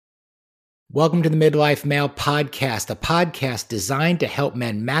Welcome to the Midlife Male Podcast, a podcast designed to help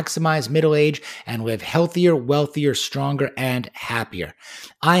men maximize middle age and live healthier, wealthier, stronger, and happier.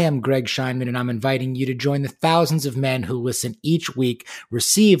 I am Greg Scheinman, and I'm inviting you to join the thousands of men who listen each week,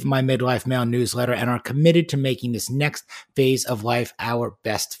 receive my Midlife Male newsletter, and are committed to making this next phase of life our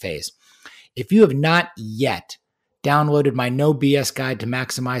best phase. If you have not yet downloaded my No BS Guide to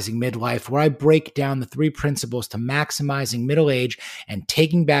Maximizing Midlife, where I break down the 3 principles to maximizing middle age and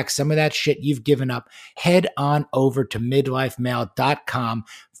taking back some of that shit you've given up, head on over to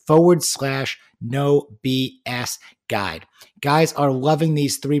midlifemale.com/No BS Guide. Guys are loving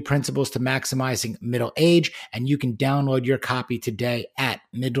these 3 principles to maximizing middle age, and you can download your copy today at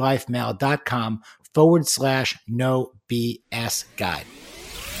midlifemale.com/No BS Guide.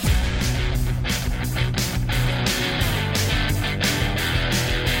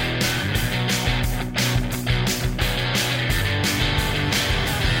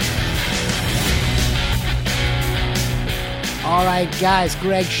 All right, guys,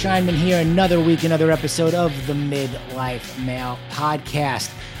 Greg Scheinman here, another week, another episode of the Midlife Male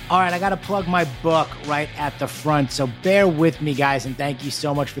Podcast. All right, I got to plug my book right at the front, so bear with me, guys, and thank you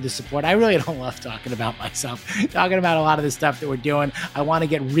so much for the support. I really don't love talking about myself, talking about a lot of the stuff that we're doing. I want to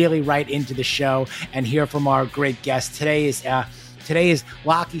get really right into the show and hear from our great guest. Today is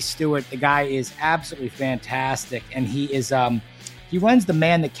Lachie Stuart. The guy is absolutely fantastic, and he runs the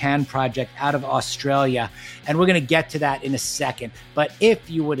Man That Can Project out of Australia, and we're going to get to that in a second. But if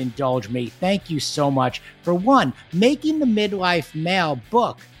you would indulge me, thank you so much for, one, making the Midlife Male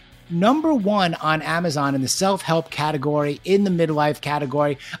book #1 on Amazon in the self-help category, in the midlife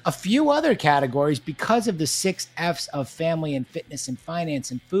category, a few other categories because of the 6 F's of family and fitness and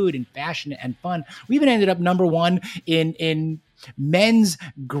finance and food and fashion and fun. We even ended up #1 in men's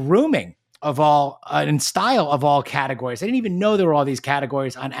grooming of all in style of all categories. I didn't even know there were all these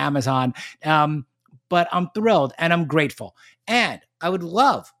categories on Amazon, but I'm thrilled and I'm grateful. And I would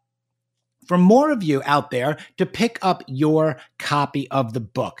love for more of you out there to pick up your copy of the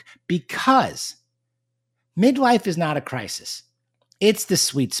book, because midlife is not a crisis. It's the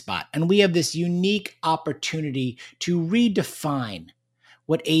sweet spot. And we have this unique opportunity to redefine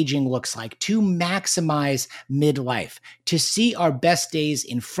what aging looks like, to maximize midlife, to see our best days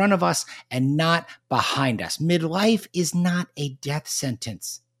in front of us and not behind us. Midlife is not a death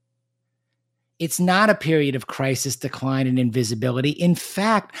sentence. It's not a period of crisis, decline, and invisibility. In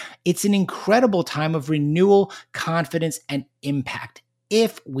fact, it's an incredible time of renewal, confidence, and impact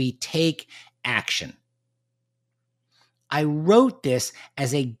if we take action. I wrote this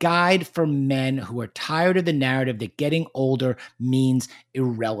as a guide for men who are tired of the narrative that getting older means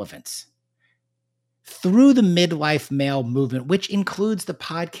irrelevance. Through the Midlife Male movement, which includes the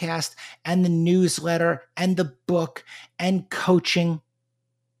podcast and the newsletter and the book and coaching,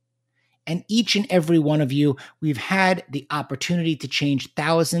 and each and every one of you, we've had the opportunity to change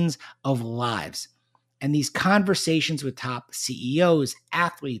thousands of lives. And these conversations with top CEOs,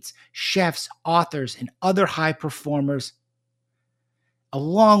 athletes, chefs, authors, and other high performers,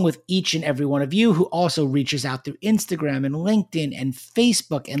 along with each and every one of you who also reaches out through Instagram and LinkedIn and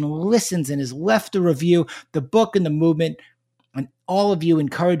Facebook and listens and has left a review, the book and the movement, and all of you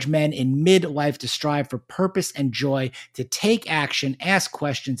encourage men in midlife to strive for purpose and joy, to take action, ask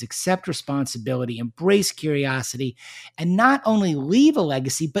questions, accept responsibility, embrace curiosity, and not only leave a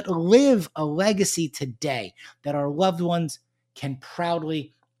legacy, but live a legacy today that our loved ones can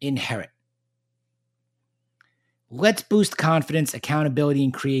proudly inherit. Let's boost confidence, accountability,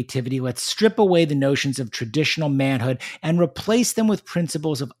 and creativity. Let's strip away the notions of traditional manhood and replace them with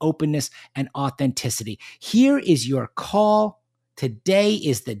principles of openness and authenticity. Here is your call. Today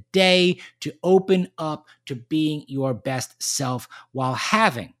is the day to open up to being your best self while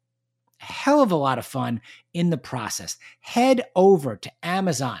having a hell of a lot of fun in the process. Head over to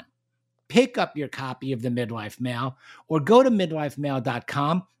Amazon, pick up your copy of the Midlife Male, or go to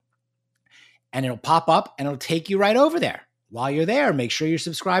midlifemale.com. and it'll pop up and it'll take you right over there. While you're there, make sure you're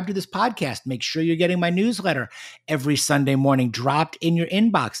subscribed to this podcast. Make sure you're getting my newsletter every Sunday morning dropped in your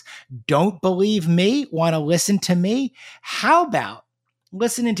inbox. Don't believe me? Want to listen to me? How about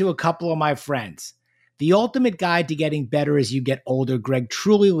listening to a couple of my friends? The Ultimate Guide to Getting Better as You Get Older. Greg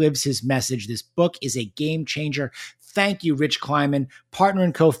truly lives his message. This book is a game changer. Thank you, Rich Kleiman, partner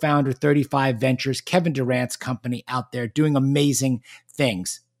and co-founder, 35 Ventures, Kevin Durant's company out there doing amazing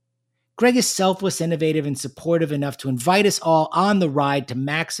things. Greg is selfless, innovative, and supportive enough to invite us all on the ride to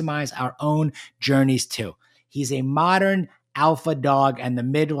maximize our own journeys too. He's a modern alpha dog, and the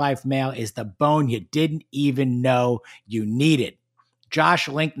Midlife Male is the bone you didn't even know you needed. Josh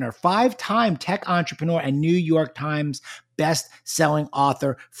Linkner, 5-time tech entrepreneur and New York Times best-selling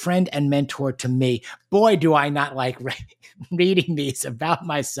author, friend and mentor to me. Boy, do I not like reading these about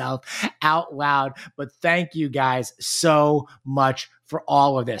myself out loud, but thank you guys so much for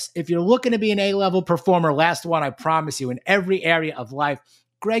all of this. If you're looking to be an A-level performer, last one, I promise you, in every area of life,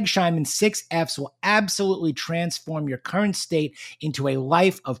 Greg Scheinman's 6 F's will absolutely transform your current state into a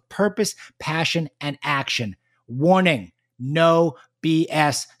life of purpose, passion, and action. Warning, no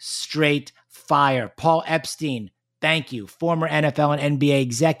BS, straight fire. Paul Epstein, thank you. Former NFL and NBA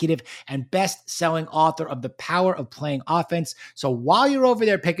executive and best-selling author of The Power of Playing Offense. So while you're over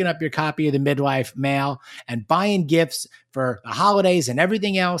there picking up your copy of the Midlife Mail and buying gifts for the holidays and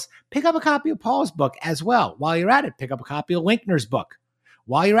everything else, pick up a copy of Paul's book as well. While you're at it, pick up a copy of Linkner's book.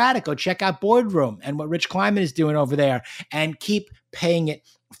 While you're at it, go check out Boardroom and what Rich Kleiman is doing over there and keep paying it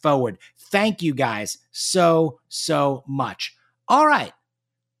forward. Thank you guys so much. All right,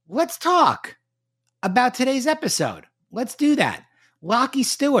 let's talk about today's episode. Let's do that. Lockie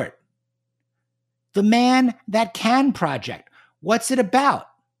Stewart, the Man That Can Project. What's it about?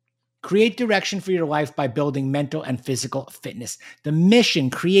 Create direction for your life by building mental and physical fitness. The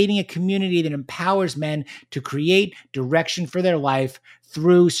mission, creating a community that empowers men to create direction for their life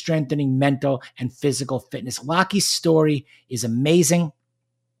through strengthening mental and physical fitness. Lockie's story is amazing.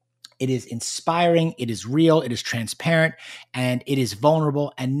 It is inspiring, it is real, it is transparent, and it is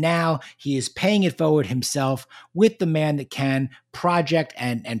vulnerable. And now he is paying it forward himself with the Man That Can project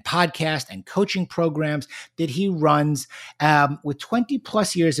and podcast and coaching programs that he runs with 20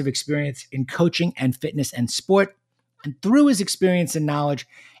 plus years of experience in coaching and fitness and sport. And through his experience and knowledge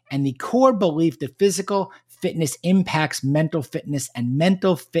and the core belief that physical fitness impacts mental fitness and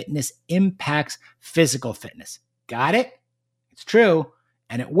mental fitness impacts physical fitness. Got it? It's true.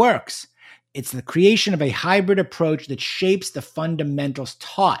 And it works. It's the creation of a hybrid approach that shapes the fundamentals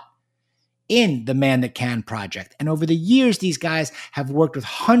taught in the Man That Can project. And over the years, these guys have worked with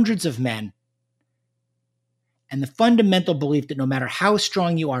hundreds of men. And the fundamental belief that no matter how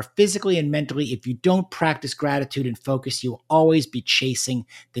strong you are physically and mentally, if you don't practice gratitude and focus, you will always be chasing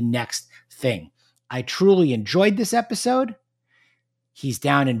the next thing. I truly enjoyed this episode. He's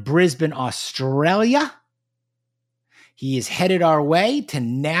down in Brisbane, Australia. He is headed our way to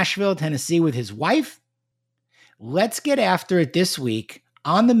Nashville, Tennessee with his wife. Let's get after it this week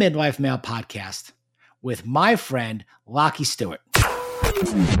on the Midlife Mail podcast with my friend, Lockie Stewart.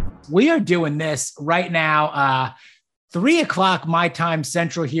 We are doing this right now, 3 o'clock my time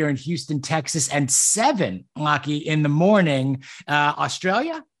central here in Houston, Texas, and 7, Lockie, in the morning,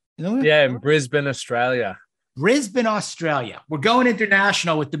 Australia? Yeah, in Brisbane, Australia. Brisbane, Australia. We're going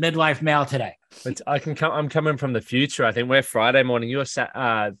international with the Midlife Mail today. I'm coming from the future. I think we're Friday morning. You're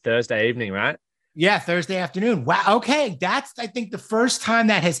Thursday evening, right? Yeah, Thursday afternoon. Wow. Okay. That's, I think, the first time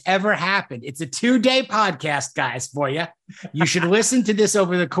that has ever happened. It's a 2-day podcast, guys, for you. You should listen to this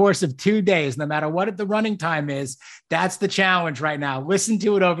over the course of 2 days, no matter what the running time is. That's the challenge right now. Listen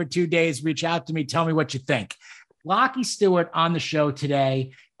to it over 2 days. Reach out to me. Tell me what you think. Lockie Stewart on the show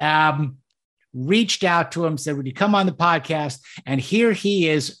today. Reached out to him, said, would you come on the podcast? And here he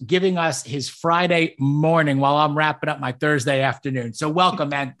is giving us his Friday morning while I'm wrapping up my Thursday afternoon. So welcome,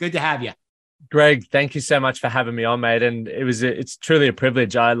 man. Good to have you. Greg, thank you so much for having me on, mate. And it's truly a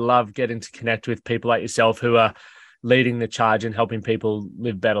privilege. I love getting to connect with people like yourself who are leading the charge and helping people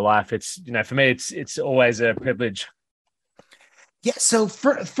live better life. It's, for me, it's always a privilege. Yeah. So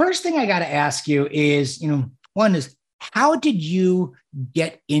first thing I got to ask you is, one is, how did you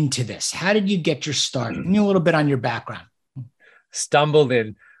get into this? How did you get your start? A little bit on your background. Stumbled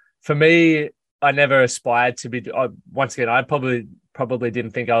in. For me, I never aspired to be. Once again, I probably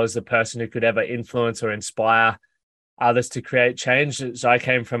didn't think I was the person who could ever influence or inspire others to create change. So I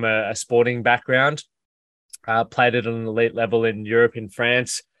came from a sporting background, played at an elite level in Europe, in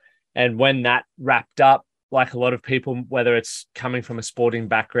France. And when that wrapped up, like a lot of people, whether it's coming from a sporting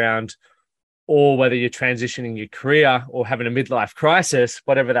background or whether you're transitioning your career or having a midlife crisis,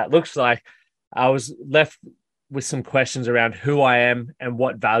 whatever that looks like, I was left with some questions around who I am and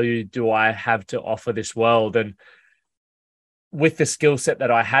what value do I have to offer this world. And with the skill set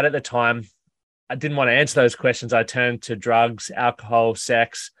that I had at the time, I didn't want to answer those questions. I turned to drugs, alcohol,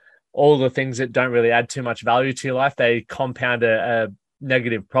 sex, all the things that don't really add too much value to your life. They compound a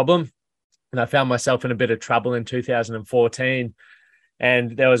negative problem. And I found myself in a bit of trouble in 2014.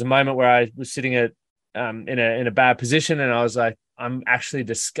 And there was a moment where I was sitting in a bad position, and I was like, I'm actually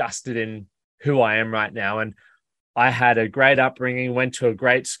disgusted in who I am right now. And I had a great upbringing, went to a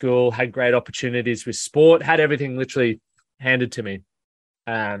great school, had great opportunities with sport, had everything literally handed to me.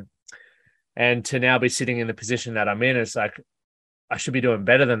 And to now be sitting in the position that I'm in, it's like, I should be doing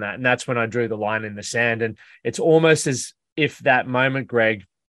better than that. And that's when I drew the line in the sand. And it's almost as if that moment, Greg,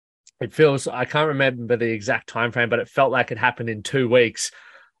 it feels, I can't remember the exact time frame, but it felt like it happened in 2 weeks.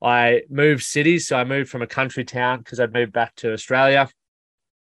 I moved cities. So I moved from a country town because I'd moved back to Australia.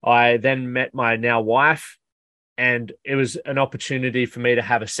 I then met my now wife, and it was an opportunity for me to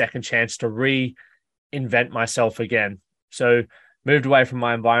have a second chance to reinvent myself again. So moved away from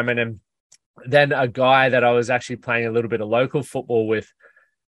my environment, and then a guy that I was actually playing a little bit of local football with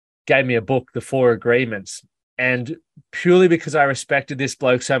gave me a book, The Four Agreements. And purely because I respected this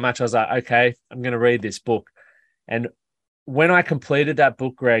bloke so much, I was like, okay, I'm going to read this book. And when I completed that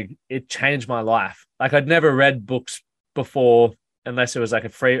book, Greg, it changed my life. Like, I'd never read books before unless it was like a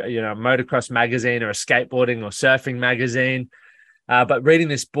free, motocross magazine or a skateboarding or surfing magazine. But reading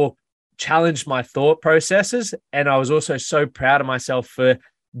this book challenged my thought processes. And I was also so proud of myself for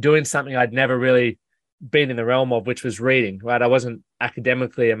doing something I'd never really been in the realm of, which was reading, right? I wasn't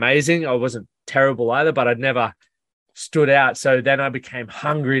academically amazing. I wasn't terrible either, but I'd never stood out. So then I became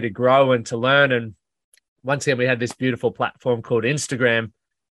hungry to grow and to learn. And once again, we had this beautiful platform called Instagram.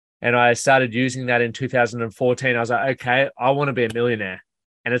 And I started using that in 2014. I was like, okay, I want to be a millionaire.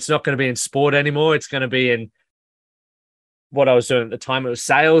 And it's not going to be in sport anymore. It's going to be in what I was doing at the time. It was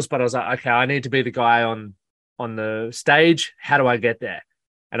sales, but I was like, okay, I need to be the guy on the stage. How do I get there?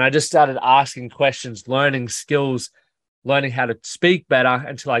 And I just started asking questions, learning skills, learning how to speak better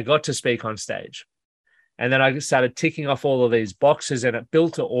until I got to speak on stage. And then I started ticking off all of these boxes, and it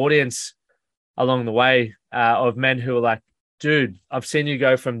built an audience along the way of men who were like, dude, I've seen you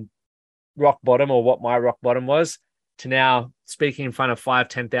go from rock bottom, or what my rock bottom was, to now speaking in front of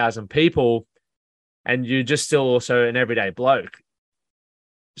 5,000, 10,000 people, and you're just still also an everyday bloke.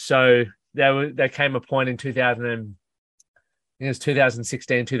 So there came a point in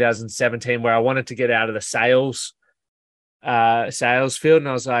 2016, 2017, where I wanted to get out of the sales field. And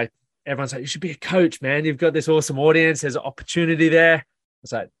I was like, everyone's like, you should be a coach, man. You've got this awesome audience. There's an opportunity there. I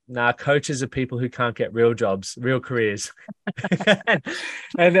was like, nah, coaches are people who can't get real jobs, real careers.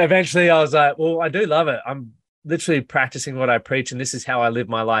 And eventually I was like, well, I do love it. I'm literally practicing what I preach, and this is how I live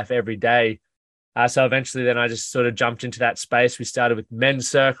my life every day. So eventually then I just sort of jumped into that space. We started with men's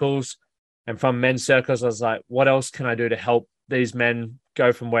circles, and from men's circles, I was like, what else can I do to help these men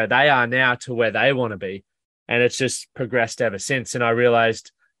go from where they are now to where they want to be? And it's just progressed ever since. And I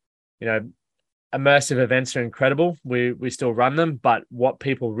realized, immersive events are incredible. We still run them, but what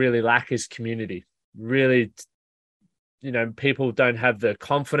people really lack is community. Really, people don't have the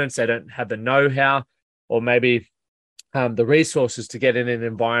confidence, they don't have the know-how, or maybe the resources to get in an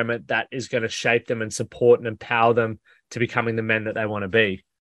environment that is going to shape them and support and empower them to becoming the men that they want to be.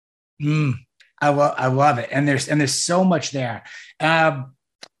 I love it. And there's so much there.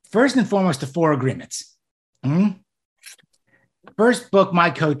 First and foremost, The Four Agreements. First book,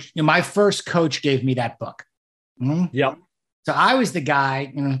 my first coach gave me that book. Yep. So I was the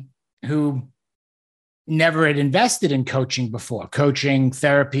guy who never had invested in coaching before, coaching,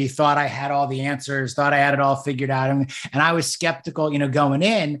 therapy, thought I had all the answers, thought I had it all figured out. And I was skeptical, going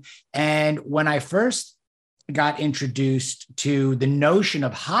in. And when I first got introduced to the notion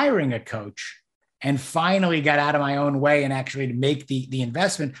of hiring a coach, and finally got out of my own way and actually to make the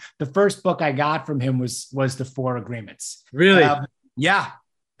investment, the first book I got from him was The Four Agreements. Really? Yeah.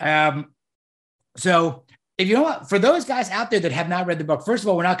 So if you know what, for those guys out there that have not read the book, first of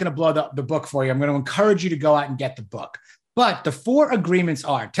all, we're not going to blow the book for you. I'm going to encourage you to go out and get the book. But the four agreements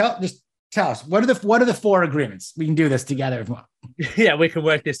are, tell us, what are the four agreements? We can do this together if you want. Yeah, we can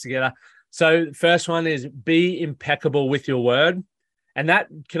work this together. So the first one is be impeccable with your word. And that,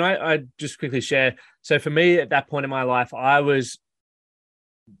 can I just quickly share? So for me at that point in my life, I would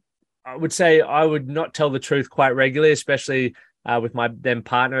say I would not tell the truth quite regularly, especially with my then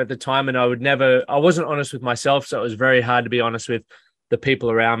partner at the time. And I wasn't honest with myself. So it was very hard to be honest with the people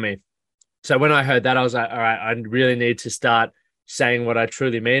around me. So when I heard that, I was like, all right, I really need to start saying what I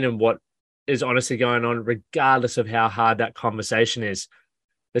truly mean and what is honestly going on, regardless of how hard that conversation is.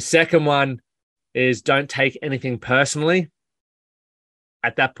 The second one is don't take anything personally.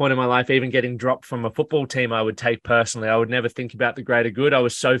 At that point in my life, even getting dropped from a football team, I would take personally. I would never think about the greater good. I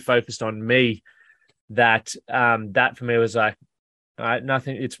was so focused on me that that for me was like, all right,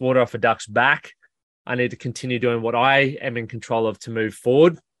 nothing. It's water off a duck's back. I need to continue doing what I am in control of to move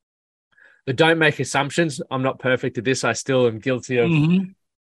forward. But don't make assumptions. I'm not perfect at this. I still am guilty of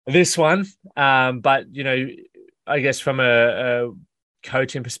this one. But, I guess from a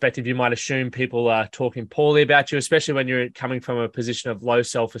coaching perspective, you might assume people are talking poorly about you, especially when you're coming from a position of low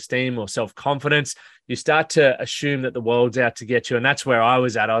self-esteem or self-confidence. You start to assume that the world's out to get you. And that's where I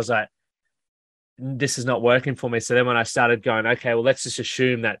was at. I was like, this is not working for me. So then when I started going, okay, well, let's just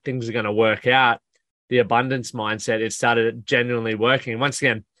assume that things are going to work out, the abundance mindset, it started genuinely working. And once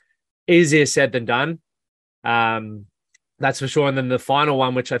again, easier said than done. That's for sure. And then the final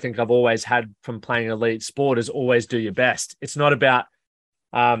one, which I think I've always had from playing elite sport, is always do your best. It's not about,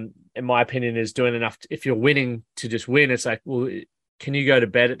 in my opinion, is doing enough. If you're winning to just win, it's like, well, can you go to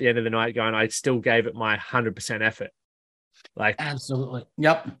bed at the end of the night going, I still gave it my 100% effort? Like, absolutely.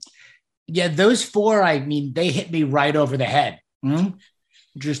 Yep. Yeah. Those four, I mean, they hit me right over the head.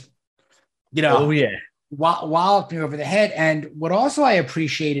 Just, oh yeah. Walloped me over the head. And what also I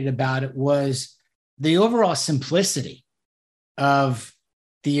appreciated about it was the overall simplicity of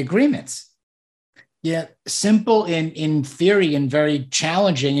the agreements. Yeah, simple in theory and very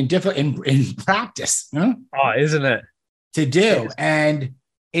challenging and difficult in practice. Oh, isn't it? To do. And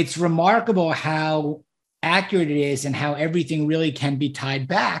it's remarkable how accurate it is and how everything really can be tied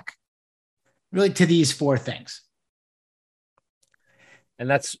back really to these four things.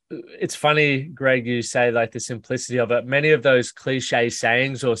 And it's funny, Greg, you say like the simplicity of it. Many of those cliche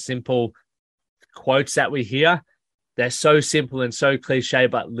sayings or simple quotes that we hear, they're so simple and so cliche,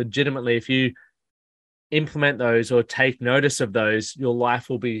 but legitimately, if you implement those or take notice of those, your life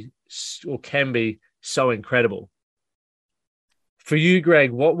will be or can be so incredible. For you,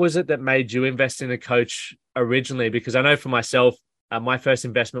 Greg, what was it that made you invest in a coach originally? Because I know for myself, my first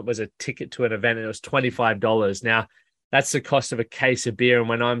investment was a ticket to an event and it was $25. Now, that's the cost of a case of beer. And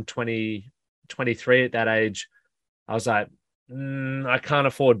when I'm 23 at that age, I was like, I can't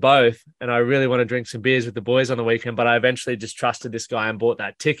afford both. And I really want to drink some beers with the boys on the weekend. But I eventually just trusted this guy and bought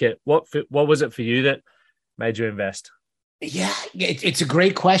that ticket. What was it for you that made you invest? Yeah, it's a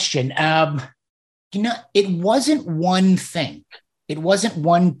great question. It wasn't one thing. It wasn't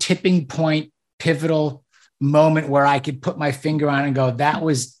one tipping point, pivotal moment where I could put my finger on and go, that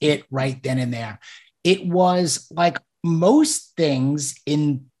was it right then and there. It was like most things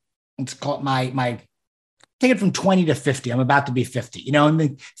in, let's call it my take it from 20 to 50. I'm about to be 50, in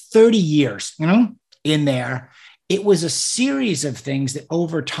the 30 years, in there. It was a series of things that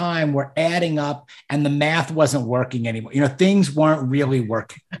over time were adding up and the math wasn't working anymore. Things weren't really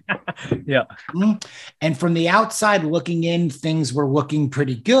working. Yeah. And from the outside looking in, things were looking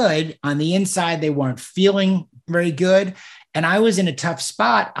pretty good. On the inside, they weren't feeling very good. And I was in a tough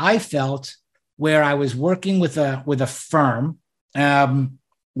spot, I felt, where I was working with a firm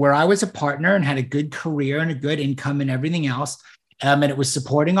where I was a partner and had a good career and a good income and everything else. And it was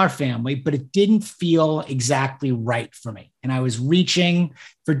supporting our family, but it didn't feel exactly right for me. And I was reaching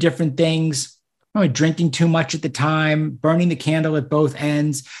for different things, drinking too much at the time, burning the candle at both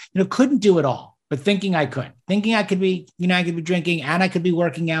ends, couldn't do it all, but thinking I could be, I could be drinking and I could be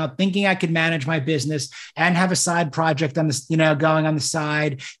working out, thinking I could manage my business and have a side project on this, going on the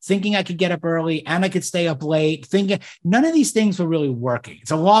side, thinking I could get up early and I could stay up late, thinking none of these things were really working. It's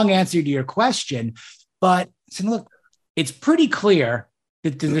a long answer to your question, but look, it's pretty clear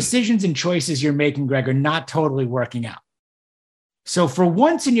that the decisions and choices you're making, Greg, are not totally working out. So for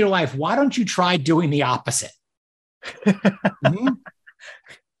once in your life, why don't you try doing the opposite?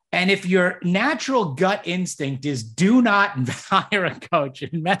 And if your natural gut instinct is do not hire a coach,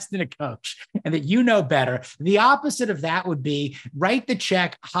 invest in a coach, and that you know better, the opposite of that would be write the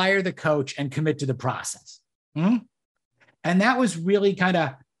check, hire the coach, and commit to the process. And that was really kind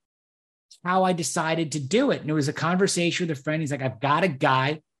of how I decided to do it. And it was a conversation with a friend. He's like, I've got a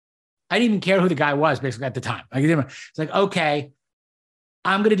guy. I didn't even care who the guy was basically at the time. It's like, okay,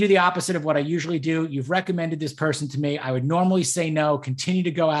 I'm going to do the opposite of what I usually do. You've recommended this person to me. I would normally say no, continue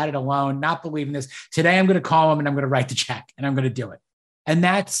to go at it alone, not believe in this. Today, I'm going to call him and I'm going to write the check and I'm going to do it. And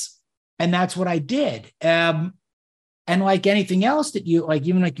that's what I did. And like anything else that you,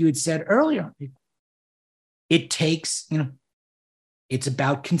 even like you had said earlier, it takes, it's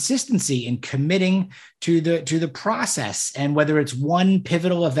about consistency and committing to the process. And whether it's one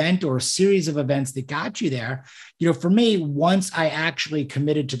pivotal event or a series of events that got you there, for me, once I actually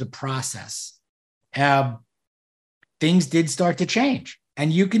committed to the process, things did start to change.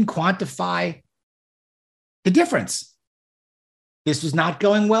 And you can quantify the difference. This was not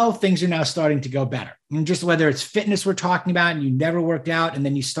going well. Things are now starting to go better. And just whether it's fitness we're talking about and you never worked out and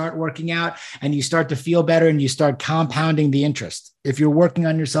then you start working out and you start to feel better and you start compounding the interest. If you're working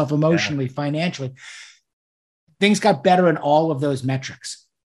on yourself emotionally, financially, things got better in all of those metrics.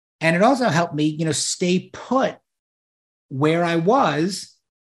 And it also helped me, stay put where I was.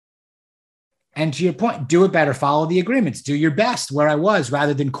 And to your point, do it better, follow the agreements, do your best where I was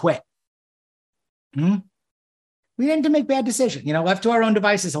rather than quit. We tend to make bad decisions. Left to our own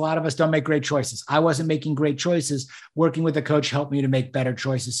devices, a lot of us don't make great choices. I wasn't making great choices. Working with a coach helped me to make better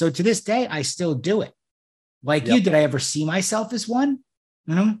choices. So to this day, I still do it. Like you, did I ever see myself as one?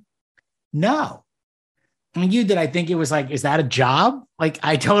 No. I mean, did I think it was like, is that a job? Like,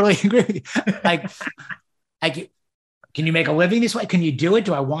 I totally agree with you. Can you make a living this way? Can you do it?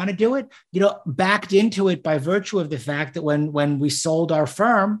 Do I want to do it? Backed into it by virtue of the fact that when we sold our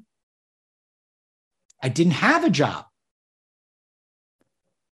firm, I didn't have a job.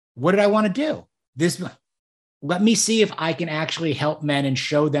 What did I want to do? Let me see if I can actually help men and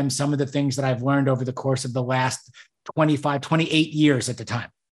show them some of the things that I've learned over the course of the last 28 years at the time.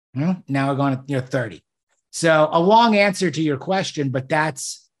 Now we're going to 30. So a long answer to your question, but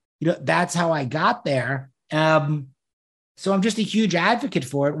that's how I got there. So I'm just a huge advocate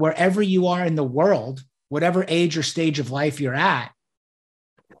for it. Wherever you are in the world, whatever age or stage of life you're at,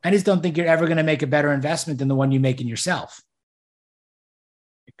 I just don't think you're ever going to make a better investment than the one you make in yourself.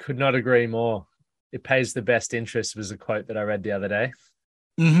 I could not agree more. It pays the best interest was a quote that I read the other day.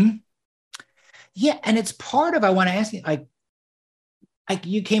 Mm-hmm. Yeah. And it's part of, I want to ask you, like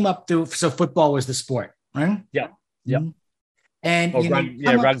you came up through, so football was the sport, right? Yeah. Yeah. Mm-hmm. And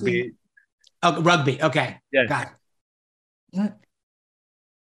rugby. Rugby. Okay. Yeah. Got it.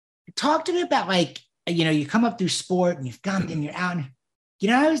 Talk to me about you come up through sport and you've gone and you're out.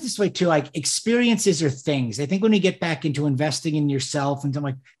 I was this way too, like experiences or things. I think when you get back into investing in yourself and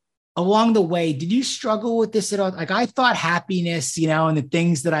something along the way, did you struggle with this at all? Like I thought happiness, and the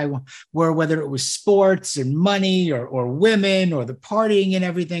things that I were, whether it was sports and money or women or the partying and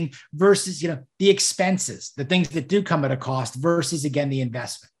everything versus, the expenses, the things that do come at a cost versus again, the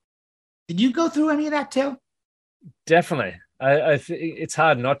investment. Did you go through any of that too? Definitely. I think it's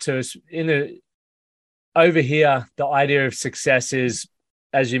hard not to. Over here, the idea of success is,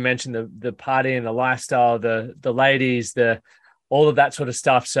 as you mentioned, the party and the lifestyle, the ladies, all of that sort of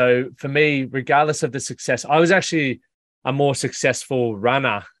stuff. So for me, regardless of the success, I was actually a more successful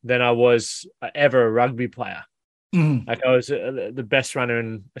runner than I was ever a rugby player. Mm-hmm. Like I was the best runner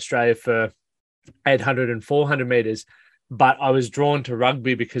in Australia for 800 and 400 meters, but I was drawn to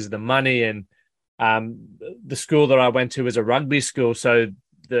rugby because of the money, and the school that I went to was a rugby school. So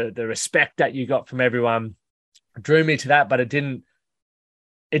the respect that you got from everyone drew me to that, but it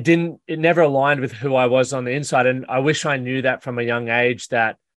never aligned with who I was on the inside. And I wish I knew that from a young age,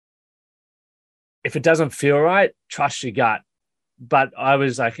 that if it doesn't feel right, trust your gut. But I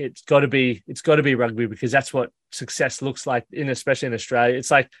was like, it's got to be rugby, because that's what success looks like especially in Australia.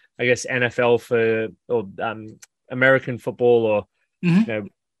 It's like, I guess, NFL or American football or, mm-hmm.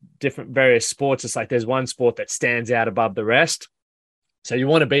 Different various sports. It's like, there's one sport that stands out above the rest. So you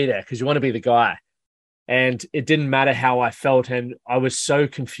want to be there because you want to be the guy. And it didn't matter how I felt. And I was so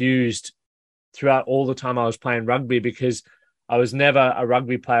confused throughout all the time I was playing rugby, because I was never a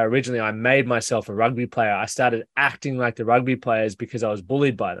rugby player originally. I made myself a rugby player. I started acting like the rugby players because I was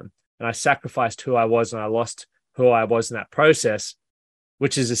bullied by them. And I sacrificed who I was, and I lost who I was in that process,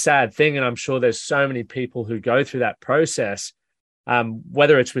 which is a sad thing. And I'm sure there's so many people who go through that process,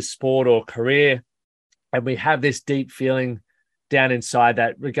 whether it's with sport or career. And we have this deep feeling down inside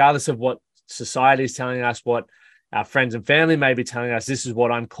that regardless of what society is telling us, what our friends and family may be telling us, this is what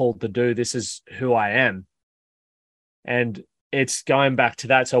I'm called to do, this is who I am. And it's going back to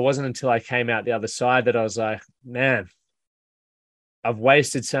that. So it wasn't until I came out the other side that I was like, man, I've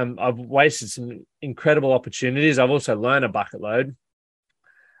wasted some incredible opportunities. I've also learned a bucket load.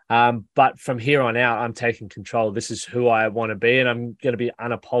 But from here on out, I'm taking control. This is who I want to be, and I'm going to be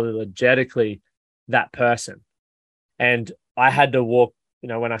unapologetically that person. And I had to walk,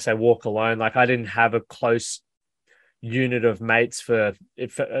 when I say walk alone, like I didn't have a close unit of mates for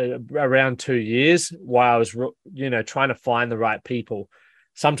around 2 years while I was, trying to find the right people.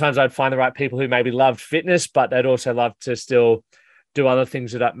 Sometimes I'd find the right people who maybe loved fitness, but they'd also love to still do other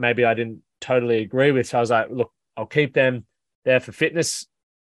things that maybe I didn't totally agree with. So I was like, look, I'll keep them there for fitness,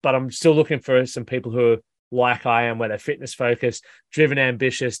 but I'm still looking for some people who are like I am, where they're fitness focused, driven,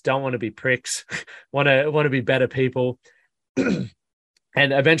 ambitious, don't want to be pricks, want to be better people. And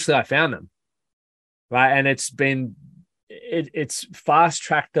eventually I found them. Right. And it's fast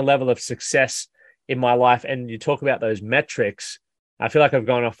tracked the level of success in my life. And you talk about those metrics. I feel like I've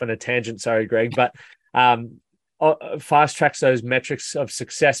gone off on a tangent. Sorry, Greg, but fast tracks those metrics of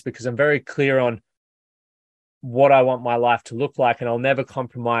success, because I'm very clear on what I want my life to look like. And I'll never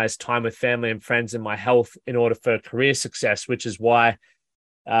compromise time with family and friends and my health in order for career success, which is why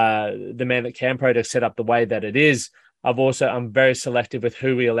the Man That Can Project set up the way that it is. I'm very selective with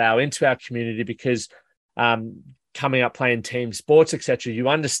who we allow into our community, because coming up playing team sports, etc., you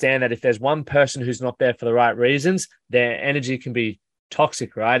understand that if there's one person who's not there for the right reasons, their energy can be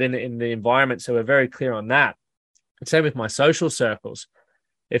toxic, right, in the environment. So we're very clear on that. And same with my social circles.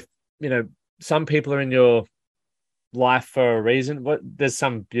 If, some people are in your life for a reason. There's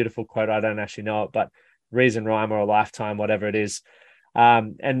some beautiful quote, I don't actually know it, but reason, rhyme, or a lifetime, whatever it is.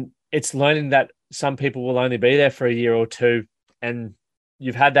 And it's learning that some people will only be there for a year or two, and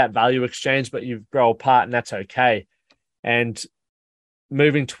you've had that value exchange, but you've grown apart, and that's okay. And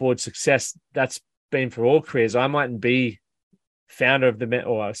moving towards success, that's been for all careers. I mightn't be founder of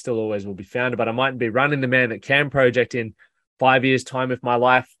or I still always will be founder, but I mightn't be running the Man That Can project in 5 years' time if my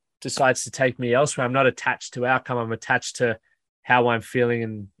life decides to take me elsewhere. I'm not attached to outcome. I'm attached to how I'm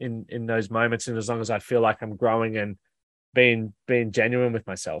feeling in those moments. And as long as I feel like I'm growing and being genuine with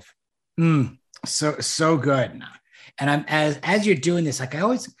myself. So good. And I'm as you're doing this, like I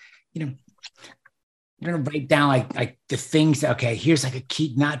always, I'm gonna write down like the things that, okay, here's like a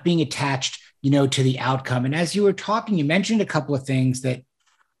key, not being attached, to the outcome. And as you were talking, you mentioned a couple of things that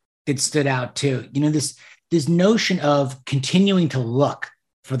stood out too. This notion of continuing to look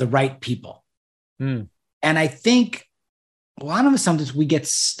for the right people. And I think a lot of us, sometimes we get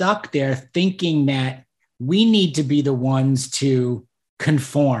stuck there thinking that we need to be the ones to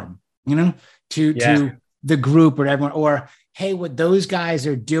conform, to the group or everyone, or, hey, what those guys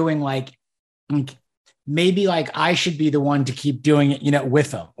are doing, like maybe like I should be the one to keep doing it,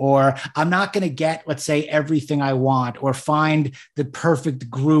 with them, or I'm not going to get, let's say, everything I want or find the perfect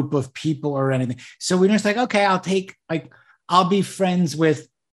group of people or anything. So we're just like, okay, I'll be friends with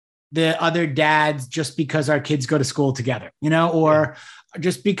the other dads just because our kids go to school together, or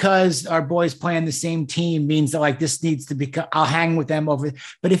just because our boys play on the same team means that like this needs to be, I'll hang with them over.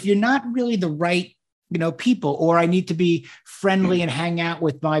 But if you're not really the right, people, or I need to be friendly and hang out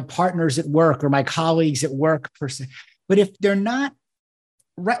with my partners at work or my colleagues at work person. But if they're not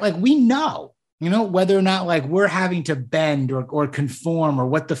right, like we know, whether or not like we're having to bend or conform or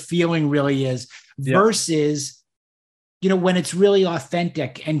what the feeling really is versus, when it's really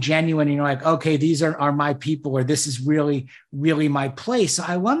authentic and genuine, and you're like, okay, these are my people, or this is really, really my place. So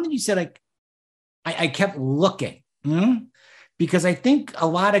I love that you said, like, I kept looking, because I think a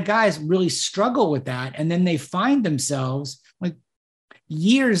lot of guys really struggle with that. And then they find themselves like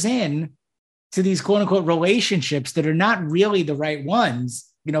years in to these quote unquote relationships that are not really the right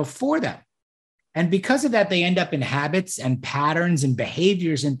ones, for them. And because of that, they end up in habits and patterns and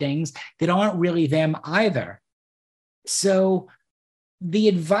behaviors and things that aren't really them either. So the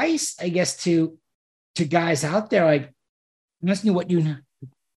advice, I guess, to guys out there, like, I'm asking you what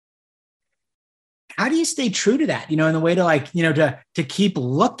how do you stay true to that, in the way to like, to keep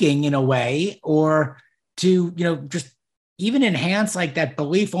looking in a way, or to, just even enhance like that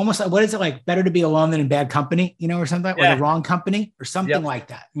belief, almost like, what is it, like better to be alone than in bad company, or something, or the wrong company or something like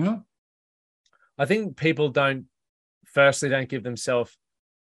that, I think people don't give themselves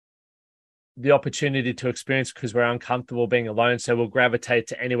the opportunity to experience because we're uncomfortable being alone. So we'll gravitate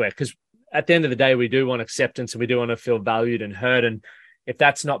to anywhere, because at the end of the day, we do want acceptance and we do want to feel valued and heard. And if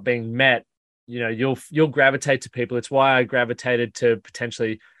that's not being met, you'll gravitate to people. It's why I gravitated to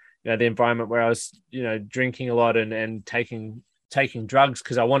potentially, the environment where I was, drinking a lot and taking drugs,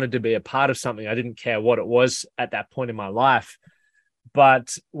 because I wanted to be a part of something. I didn't care what it was at that point in my life.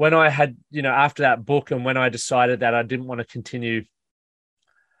 But when I had, after that book, and when I decided that I didn't want to continue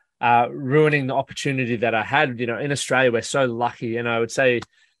ruining the opportunity that I had, in Australia, we're so lucky. And I would say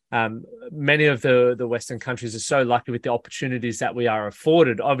many of the Western countries are so lucky with the opportunities that we are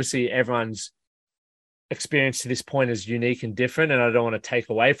afforded. Obviously, everyone's experience to this point is unique and different, and I don't want to take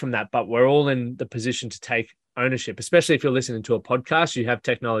away from that, but we're all in the position to take ownership, especially if you're listening to a podcast, you have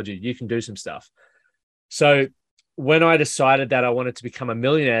technology, you can do some stuff. So when I decided that I wanted to become a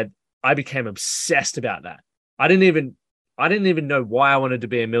millionaire, I became obsessed about that. I didn't even know why I wanted to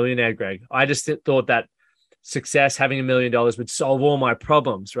be a millionaire, Greg. I just thought that success, having $1 million would solve all my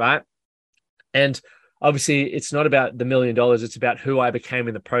problems, right? And obviously it's not about the $1 million, it's about who I became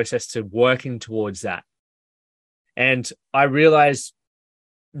in the process to working towards that. And I realized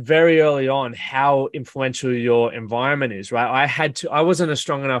very early on how influential your environment is, right? I wasn't a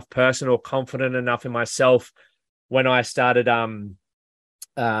strong enough person or confident enough in myself when I started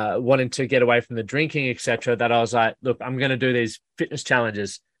wanting to get away from the drinking, etc., that I was like, look, I'm going to do these fitness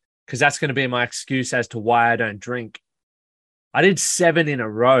challenges because that's going to be my excuse as to why I don't drink. I did 7 in a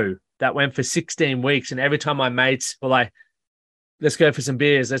row that went for 16 weeks. And every time my mates were like, let's go for some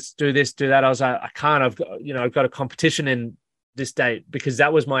beers, let's do this, do that, I was like, I can't, I've got a competition in this date, because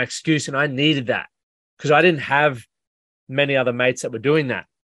that was my excuse. And I needed that because I didn't have many other mates that were doing that.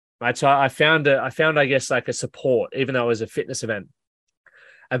 right? So I found, I guess, like a support, even though it was a fitness event.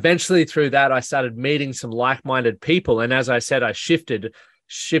 Eventually through that, I started meeting some like-minded people. And as I said, I shifted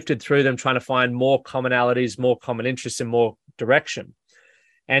through them, trying to find more commonalities, more common interests, and more direction.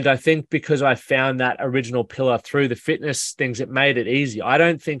 And I think because I found that original pillar through the fitness things, it made it easy. I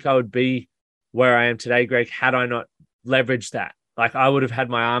don't think I would be where I am today, Greg, had I not leveraged that. Like, I would have had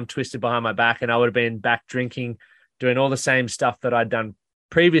my arm twisted behind my back and I would have been back drinking, doing all the same stuff that I'd done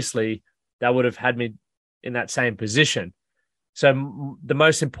previously that would have had me in that same position. So the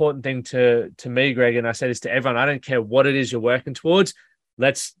most important thing to me, Greg, and I say this to everyone, I don't care what it is you're working towards.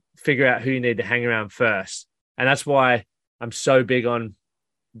 Let's figure out who you need to hang around first. And that's why I'm so big on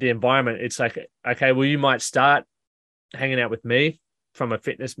the environment. It's like, okay, well, you might start hanging out with me from a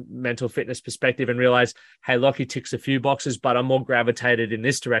mental fitness perspective and realize, hey, Lockie ticks a few boxes, but I'm more gravitated in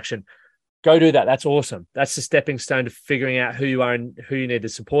this direction. Go do that. That's awesome. That's the stepping stone to figuring out who you are and who you need to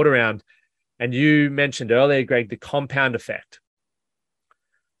support around. And you mentioned earlier, Greg, the compound effect.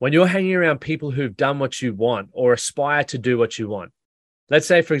 When you're hanging around people who've done what you want or aspire to do what you want, let's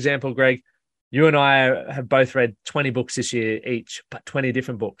say, for example, Greg, you and I have both read 20 books this year each, but 20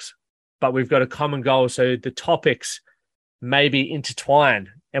 different books. But we've got a common goal. So the topics may be intertwined.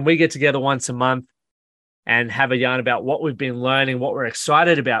 And we get together once a month and have a yarn about what we've been learning, what we're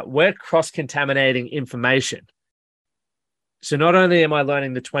excited about. We're cross-contaminating information. So not only am I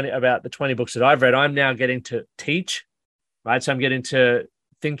learning about the 20 books that I've read, I'm now getting to teach, right? So I'm getting to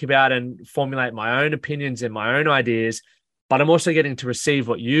think about and formulate my own opinions and my own ideas, but I'm also getting to receive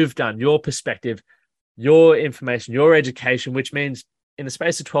what you've done, your perspective, your information, your education, which means in the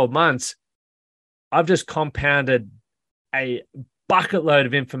space of 12 months, I've just compounded a bucket load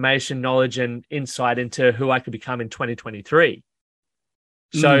of information, knowledge, and insight into who I could become in 2023.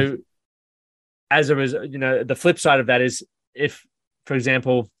 So as a result, the flip side of that is if, for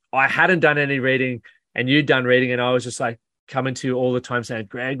example, I hadn't done any reading and you'd done reading and I was just like coming to you all the time saying,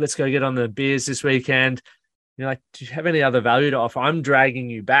 Greg, let's go get on the beers this weekend. You're like, do you have any other value to offer? I'm dragging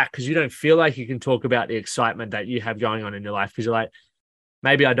you back because you don't feel like you can talk about the excitement that you have going on in your life because you're like,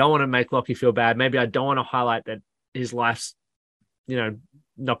 maybe I don't want to make Lockie feel bad. Maybe I don't want to highlight that his life's,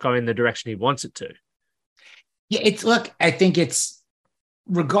 not going in the direction he wants it to. Yeah, I think it's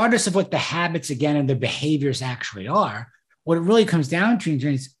regardless of what the habits again and the behaviors actually are, what it really comes down to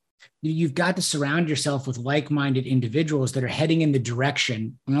is you've got to surround yourself with like-minded individuals that are heading in the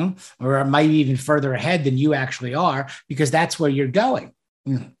direction, or might be even further ahead than you actually are, because that's where you're going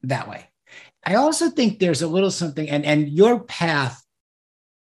that way. I also think there's a little something, and your path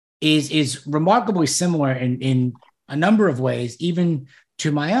is remarkably similar in a number of ways, even to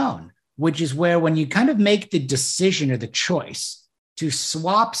my own, which is where when you kind of make the decision or the choice to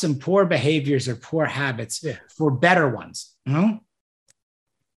swap some poor behaviors or poor habits for better ones,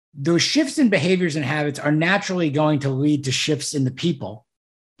 those shifts in behaviors and habits are naturally going to lead to shifts in the people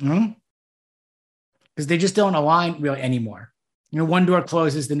because they just don't align really anymore. One door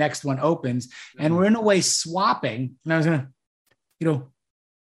closes, the next one opens, and we're in a way swapping. And I was going to,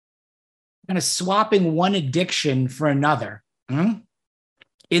 kind of swapping one addiction for another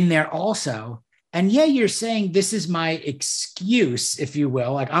in there also. And you're saying this is my excuse, if you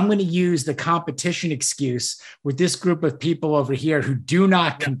will. Like, I'm going to use the competition excuse with this group of people over here who do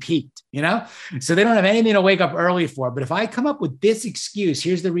not compete, so they don't have anything to wake up early for. But if I come up with this excuse,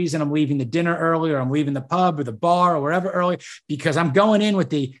 here's the reason I'm leaving the dinner early, or I'm leaving the pub or the bar or wherever early, because I'm going in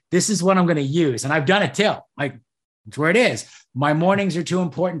with this is what I'm going to use. And I've done it too. Like, it's where it is. My mornings are too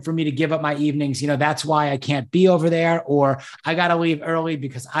important for me to give up my evenings. That's why I can't be over there, or I got to leave early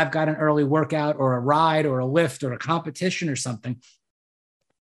because I've got an early workout or a ride or a lift or a competition or something.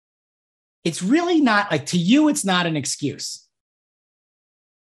 It's really not like, to you, it's not an excuse.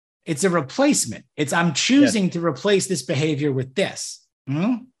 It's a replacement. I'm choosing to replace this behavior with this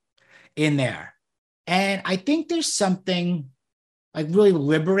in there. And I think there's something like really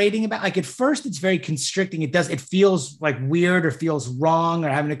liberating about, like, at first it's very constricting. It feels like weird or feels wrong or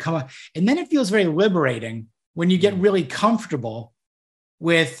having to come up. And then it feels very liberating when you get really comfortable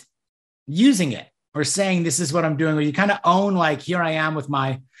with using it or saying, this is what I'm doing, or you kind of own, like, here I am with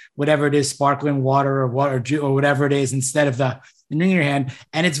my, whatever it is, sparkling water or whatever it is, instead of the in your hand.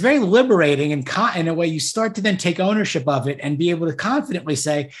 And it's very liberating, and in a way you start to then take ownership of it and be able to confidently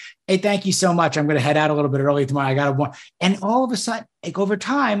say, hey, thank you so much. I'm going to head out a little bit early tomorrow. I got to want. And all of a sudden, like, over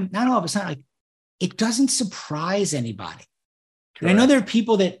time, not all of a sudden, like, it doesn't surprise anybody. And I know there are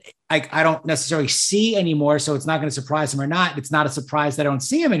people that I don't necessarily see anymore, so it's not going to surprise them or not. It's not a surprise that I don't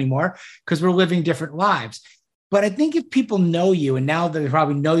see them anymore because we're living different lives. But I think if people know you, and now they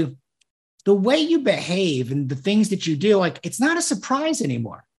probably know the way you behave and the things that you do, like, it's not a surprise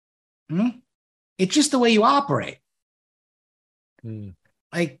anymore. It's just the way you operate. Mm.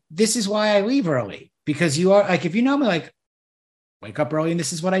 Like, this is why I leave early, because you are like, if you know me, like, wake up early and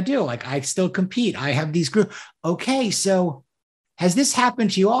this is what I do. Like, I still compete. I have these groups. Okay. So has this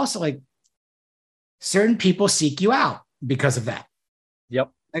happened to you also? Like, certain people seek you out because of that.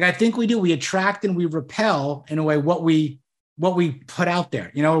 Yep. Like, I think we do. We attract and we repel, in a way, what we put out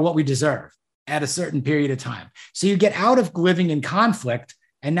there, or what we deserve at a certain period of time. So you get out of living in conflict,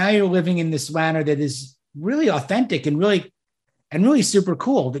 and now you're living in this manner that is really authentic and really super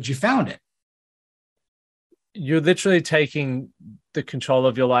cool that you found it. You're literally taking the control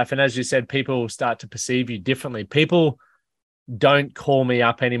of your life. And as you said, people start to perceive you differently. People don't call me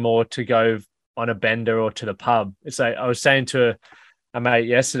up anymore to go on a bender or to the pub. It's like I was saying to a mate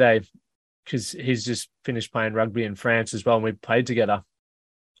yesterday, because he's just finished playing rugby in France as well, and we played together.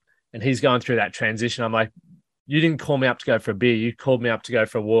 And he's going through that transition. I'm like, you didn't call me up to go for a beer. You called me up to go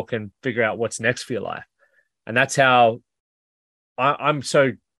for a walk and figure out what's next for your life. And that's how I'm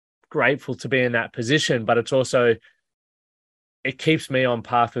so grateful to be in that position. But it's also, it keeps me on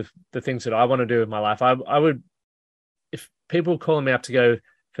path with the things that I want to do with my life. I would, if people were calling me up to go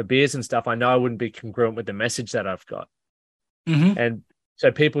for beers and stuff, I know I wouldn't be congruent with the message that I've got. Mm-hmm. And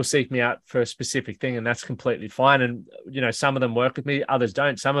so people seek me out for a specific thing, and that's completely fine. And, some of them work with me, others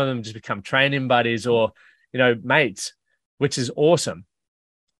don't. Some of them just become training buddies or, mates, which is awesome.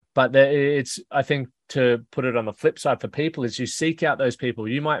 But it's, I think, to put it on the flip side for people, is you seek out those people.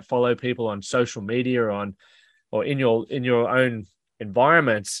 You might follow people on social media or in your own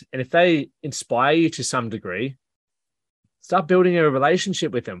environments. And if they inspire you to some degree, start building a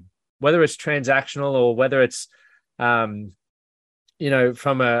relationship with them, whether it's transactional or whether it's, from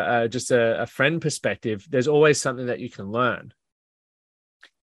just a friend perspective. There's always something that you can learn.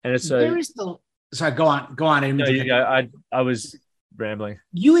 And it's sorry, go on. No, you go. I was rambling.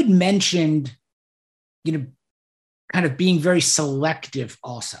 You had mentioned, kind of being very selective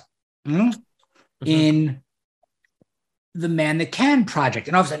also in the Man That Can project.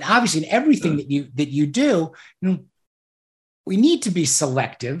 And obviously in everything that you do, we need to be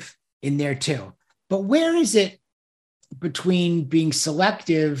selective in there too. But where is it between being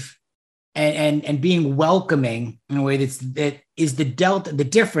selective and being welcoming in a way that is the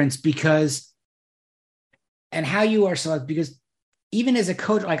difference? Because, and how you are selective, because even as a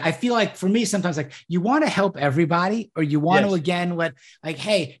coach, like, I feel like for me, sometimes, like, you want to help everybody, or you want to, again,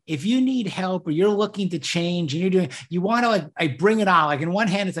 hey, if you need help or you're looking to change and you want to like bring it on. Like, in one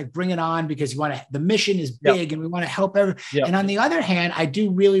hand, it's like, bring it on because the mission is big and we want to help everyone. And on the other hand, I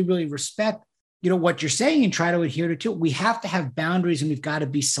do really, really respect, what you're saying and try to adhere to it. We have to have boundaries and we've got to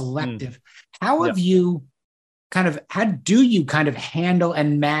be selective. How do you kind of handle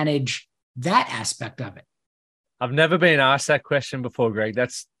and manage that aspect of it? I've never been asked that question before, Greg.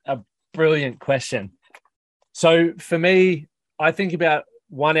 That's a brilliant question. So for me, I think about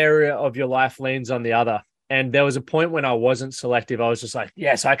one area of your life leans on the other. And there was a point when I wasn't selective. I was just like,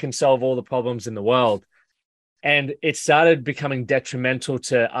 yes, I can solve all the problems in the world. And it started becoming detrimental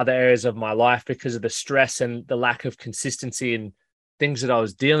to other areas of my life because of the stress and the lack of consistency in things that I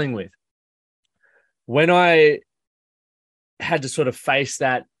was dealing with. When I had to sort of face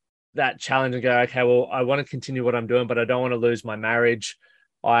that challenge and go, okay, well, I want to continue what I'm doing, but I don't want to lose my marriage.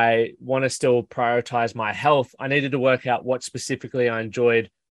 I want to still prioritize my health. I needed to work out what specifically I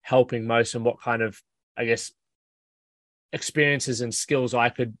enjoyed helping most and what kind of, I guess, experiences and skills I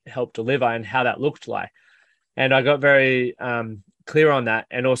could help deliver and how that looked like. And I got very clear on that,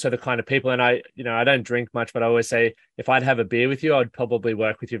 and also the kind of people. And I don't drink much, but I always say, if I'd have a beer with you, I'd probably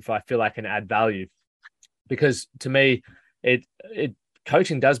work with you if I feel I can add value. Because to me,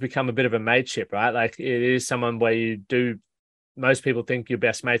 coaching does become a bit of a mateship, right? Like, it is someone where most people think you're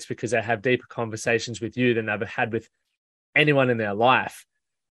best mates because they have deeper conversations with you than they've had with anyone in their life.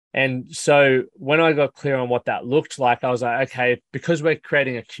 And so when I got clear on what that looked like, I was like, okay, because we're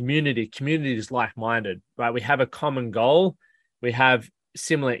creating a community is like-minded, right? We have a common goal. We have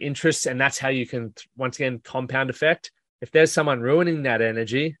similar interests, and that's how you can, once again, compound effect. If there's someone ruining that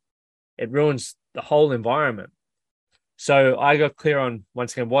energy, it ruins the whole environment. So I got clear on,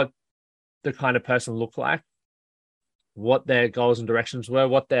 once again, what the kind of person looked like, what their goals and directions were,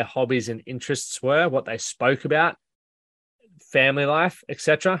 what their hobbies and interests were, what they spoke about, family life,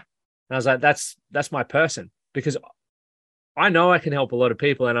 etc. And I was like, that's my person, because I know I can help a lot of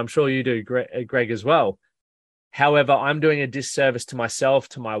people, and I'm sure you do, Greg, as well. However, I'm doing a disservice to myself,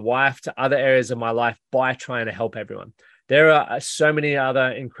 to my wife, to other areas of my life by trying to help everyone. There are so many other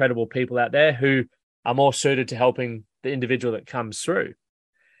incredible people out there who are more suited to helping the individual that comes through.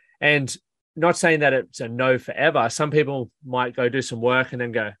 And not saying that it's a no forever. Some people might go do some work and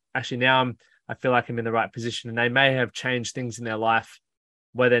then go, actually, now I feel like I'm in the right position, and they may have changed things in their life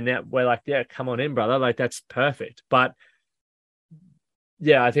where we're like, yeah, come on in, brother. Like, that's perfect. But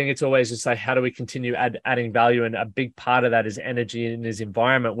yeah, I think it's always just like, how do we continue adding value? And a big part of that is energy in his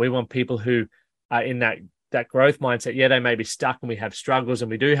environment. We want people who are in that growth mindset. Yeah, they may be stuck and we have struggles and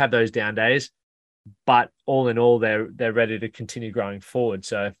we do have those down days, but all in all, they're ready to continue growing forward.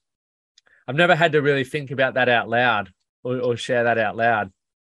 So I've never had to really think about that out loud or share that out loud.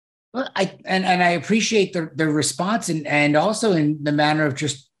 Well, I appreciate the response and also in the manner of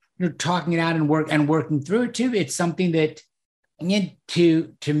just talking it out and working through it too. It's something that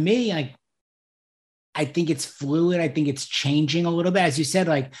to me, I think it's fluid. I think it's changing a little bit, as you said.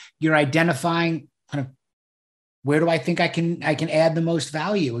 Like, you're identifying kind of, where do I think I can add the most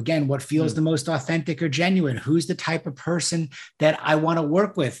value? Again, what feels the most authentic or genuine? Who's the type of person that I want to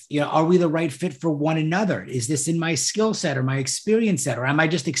work with? Are we the right fit for one another? Is this in my skill set or my experience set? Or am I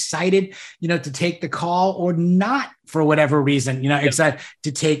just excited, to take the call, or not for whatever reason, excited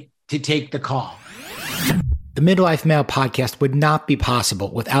to take the call? The Midlife Male podcast would not be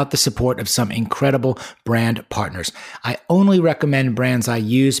possible without the support of some incredible brand partners. I only recommend brands I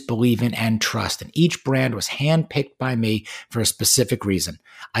use, believe in, and trust, and each brand was handpicked by me for a specific reason.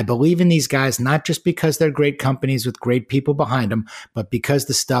 I believe in these guys not just because they're great companies with great people behind them, but because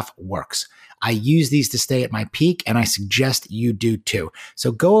the stuff works. I use these to stay at my peak, and I suggest you do too.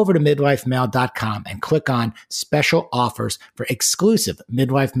 So go over to midlifemale.com and click on special offers for exclusive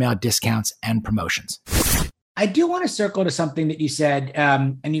Midlife Male discounts and promotions. I do want to circle to something that you said,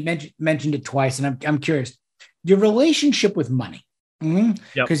 and you mentioned it twice, and I'm curious. Your relationship with money,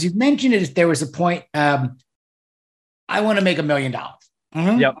 because you've mentioned it. There was a point. I want to make $1 million.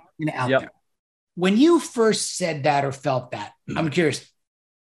 Yep. Out there. When you first said that or felt that, I'm curious.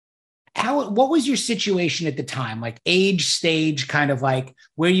 What was your situation at the time? Like, age, stage, kind of like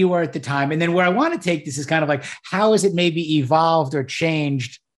where you were at the time, and then where I want to take this is kind of like, how has it maybe evolved or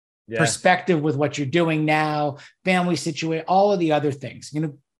changed? Perspective with what you're doing now, family situation, all of the other things,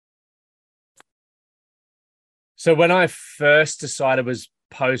 So when I first decided was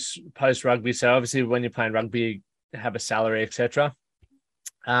post rugby. So obviously when you're playing rugby, you have a salary, etc.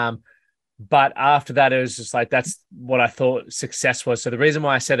 But after that, it was just like, that's what I thought success was. So the reason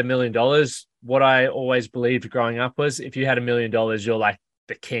why I said $1 million, what I always believed growing up was, if you had $1 million, you're like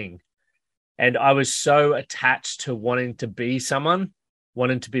the king. And I was so attached to wanting to be someone,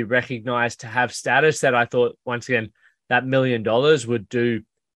 wanting to be recognized, to have status, that I thought, once again, that $1 million would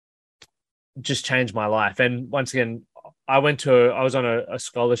just change my life. And once again, I was on a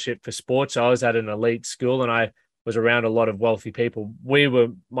scholarship for sports. So I was at an elite school and I was around a lot of wealthy people.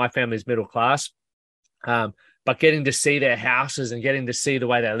 My family's middle class, but getting to see their houses and getting to see the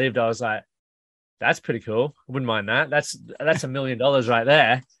way they lived, I was like, that's pretty cool. I wouldn't mind that. That's $1 million right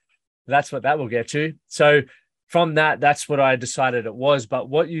there. That's what that will get you. So from that's what I decided it was. But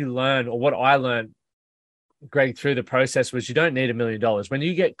what you learn, or what I learned, Greg, through the process, was you don't need $1 million. When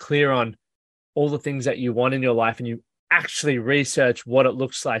you get clear on all the things that you want in your life and you actually research what it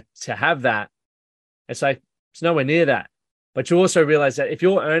looks like to have that, it's like, it's nowhere near that. But you also realize that if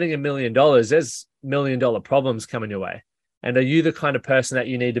you're earning $1 million, there's $1 million problems coming your way. And are you the kind of person that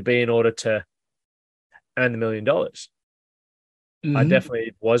you need to be in order to earn the $1 million? I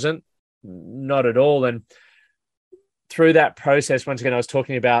definitely wasn't, not at all. And through that process, once again, I was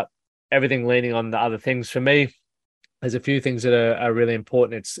talking about everything leaning on the other things. For me, there's a few things that are really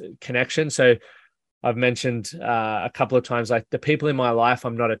important. It's connection. So I've mentioned a couple of times, like, the people in my life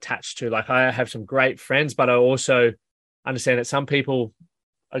I'm not attached to. Like, I have some great friends, but I also understand that some people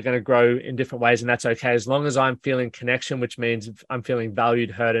are going to grow in different ways, and that's okay. As long as I'm feeling connection, which means I'm feeling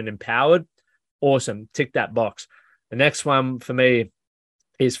valued, heard, and empowered, awesome. Tick that box. The next one for me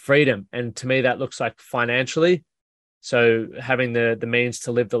is freedom. And to me, that looks like financially. So having the means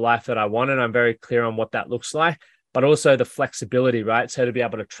to live the life that I want, and I'm very clear on what that looks like, but also the flexibility, right? So to be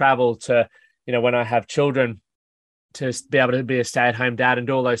able to travel, to, when I have children, to be able to be a stay-at-home dad and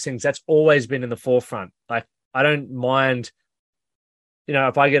do all those things, that's always been in the forefront. Like, I don't mind,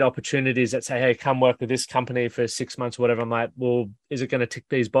 if I get opportunities that say, hey, come work with this company for 6 months or whatever, I'm like, well, is it going to tick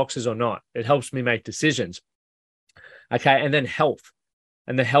these boxes or not? It helps me make decisions. Okay. And then health.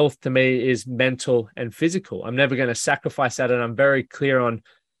 And the health to me is mental and physical. I'm never going to sacrifice that. And I'm very clear on,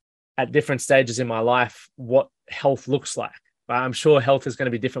 at different stages in my life, what health looks like. I'm sure health is going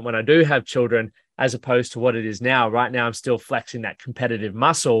to be different when I do have children as opposed to what it is now. Right now, I'm still flexing that competitive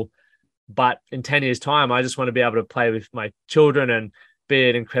muscle. But in 10 years' time, I just want to be able to play with my children and be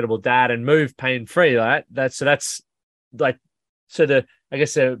an incredible dad and move pain-free. Right? That's like So I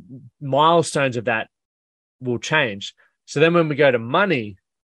guess the milestones of that will change. So then when we go to money,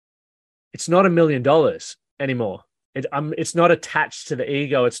 it's not $1 million anymore. It's not attached to the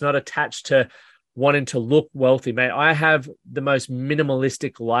ego. It's not attached to wanting to look wealthy, mate. I have the most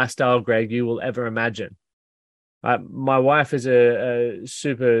minimalistic lifestyle, Greg, you will ever imagine. My wife is a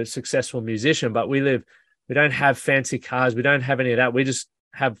super successful musician, but we don't have fancy cars. We don't have any of that. We just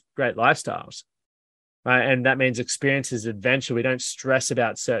have great lifestyles, right? And that means experiences, adventure. We don't stress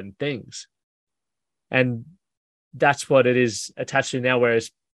about certain things. And that's what it is attached to now.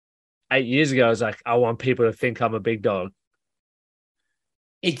 Whereas 8 years ago, I was like, I want people to think I'm a big dog.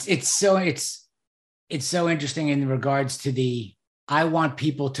 It's so interesting in regards to I want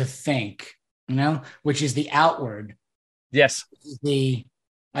people to think, which is the outward. Yes. The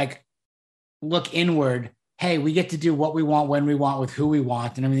look inward. Hey, we get to do what we want, when we want, with who we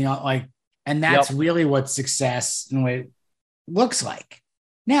want, and everything and that's really what success and what it looks like.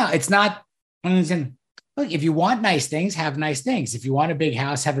 Now, it's not, look, if you want nice things, have nice things. If you want a big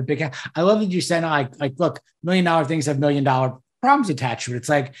house, have a big house. I love that you said, look, $1 million things have $1 million problems attached to it. It's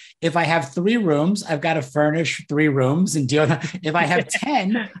like, if I have 3 rooms, I've got to furnish 3 rooms and deal with it. If I have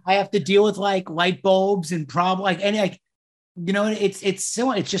 10, I have to deal with light bulbs and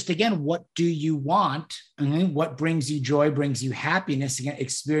it's just, again, what do you want? What brings you joy, brings you happiness, again,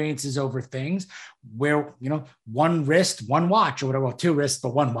 experiences over things where, one wrist, one watch, or whatever, well, 2 wrists,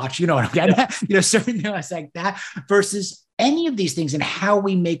 but 1 watch, what I'm getting at, certain things like that versus any of these things and how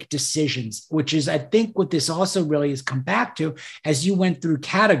we make decisions, which is, I think, what this also really has come back to as you went through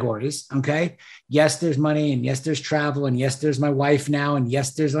categories. Okay. Yes, there's money, and yes, there's travel, and yes, there's my wife now. And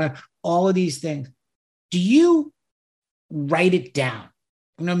yes, there's all of these things. Do you write it down,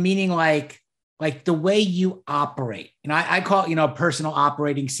 meaning like the way you operate, I call it, a personal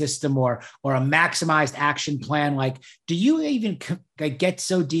operating system or a maximized action plan. Do you even get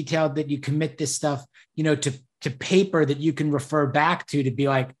so detailed that you commit this stuff, to paper that you can refer back to be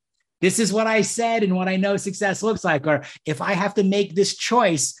like, this is what I said and what I know success looks like? Or if I have to make this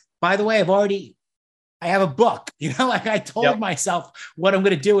choice, by the way, I have a book, I told myself what I'm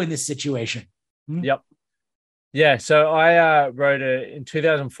going to do in this situation. Yep. Yeah. So I wrote in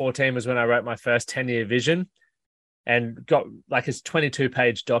 2014 was when I wrote my first 10-year vision and got it's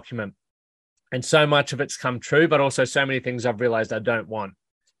 22-page document. And so much of it's come true, but also so many things I've realized I don't want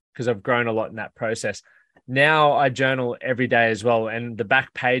because I've grown a lot in that process. Now I journal every day as well. And the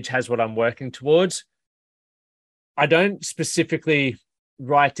back page has what I'm working towards. I don't specifically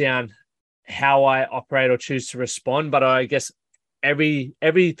write down how I operate or choose to respond, but I guess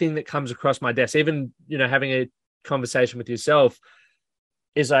everything that comes across my desk, even, having a conversation with yourself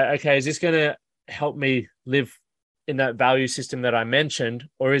is okay, is this going to help me live in that value system that I mentioned,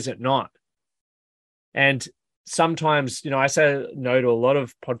 or is it not? And sometimes, I say no to a lot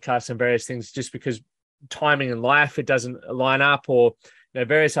of podcasts and various things just because timing in life, it doesn't line up, or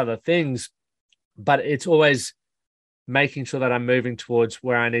various other things, but it's always making sure that I'm moving towards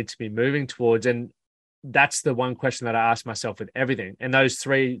where I need to be moving towards. And that's the one question that I ask myself with everything. And those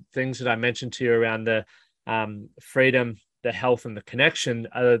 3 things that I mentioned to you around the freedom, the health, and the connection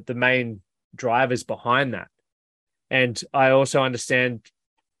are the main drivers behind that. And I also understand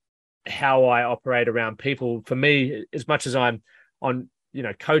how I operate around people. For me, as much as I'm on,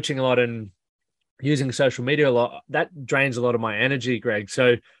 coaching a lot and using social media a lot, that drains a lot of my energy, Greg.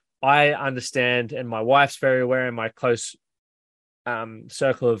 So I understand, and my wife's very aware, and my close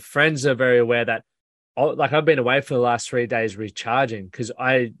circle of friends are very aware that I've been away for the last 3 days recharging because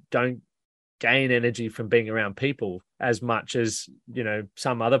I don't gain energy from being around people as much as,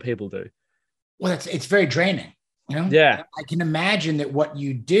 some other people do. Well, it's very draining, Yeah. I can imagine that what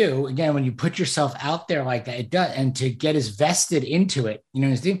you do, again, when you put yourself out there like that, it does. And to get as vested into it,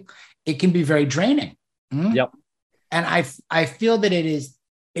 it can be very draining. Yep. And I feel that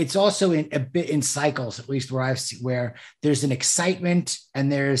it's also a bit in cycles, at least where there's an excitement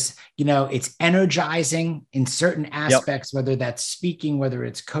and there's, it's energizing in certain aspects, whether that's speaking, whether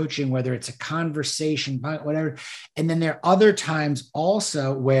it's coaching, whether it's a conversation, whatever. And then there are other times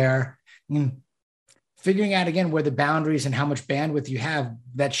also where figuring out, again, where the boundaries and how much bandwidth you have,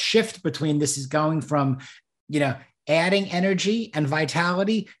 that shift between this is going from, adding energy and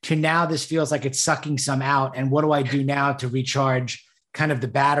vitality to now this feels like it's sucking some out. And what do I do now to recharge kind of the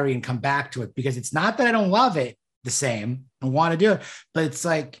battery and come back to it? Because it's not that I don't love it the same and want to do it, but it's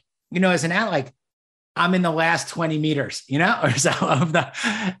like, as an athlete, I'm in the last 20 meters, or so of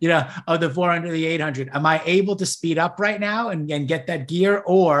the 400, the 800. Am I able to speed up right now and get that gear?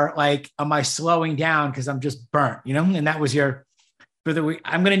 Or am I slowing down because I'm just burnt, and that was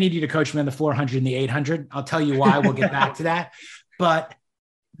I'm going to need you to coach me on the 400 and the 800. I'll tell you why. We'll get back to that. But,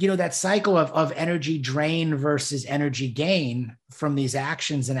 that cycle of energy drain versus energy gain from these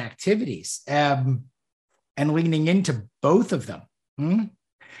actions and activities, and leaning into both of them.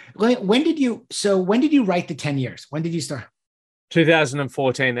 When did you write the 10 years? When did you start?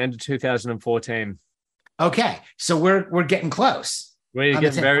 2014, end of 2014. Okay. So we're getting close. We're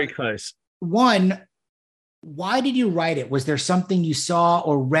getting very close. One, why did you write it? Was there something you saw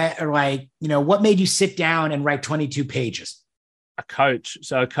or read, or what made you sit down and write 22 pages? A coach.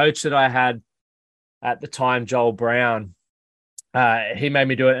 So a coach that I had at the time, Joel Brown, he made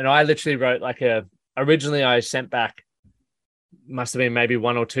me do it. And I literally wrote originally I sent back, must have been maybe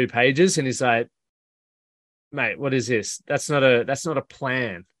 1 or 2 pages. And he's like, mate, what is this? That's not a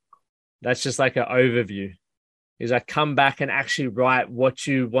plan. That's just like an overview. He's like, come back and actually write what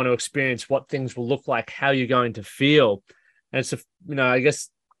you want to experience, what things will look like, how you're going to feel. And it's, I guess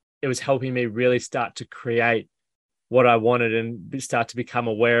it was helping me really start to create what I wanted and start to become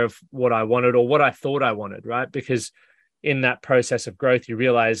aware of what I wanted or what I thought I wanted, right? Because in that process of growth, you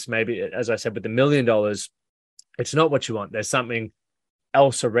realize maybe, as I said, with the $1 million, it's not what you want. There's something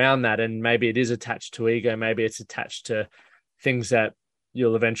else around that. And maybe it is attached to ego. Maybe it's attached to things that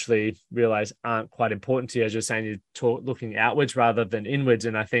you'll eventually realize aren't quite important to you. As you're saying, you're looking outwards rather than inwards.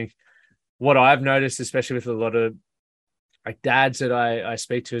 And I think what I've noticed, especially with a lot of dads that I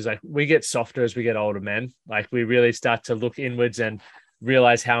speak to, is we get softer as we get older, man. We really start to look inwards and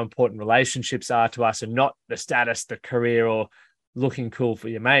realize how important relationships are to us, and not the status, the career, or looking cool for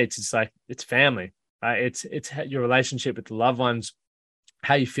your mates. It's it's family, right? It's your relationship with the loved ones,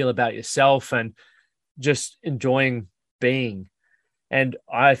 how you feel about yourself, and just enjoying being. And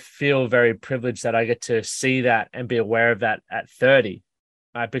I feel very privileged that I get to see that and be aware of that at 30.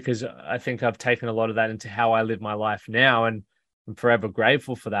 Because I think I've taken a lot of that into how I live my life now, and I'm forever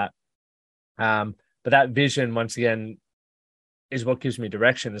grateful for that. But that vision, once again, is what gives me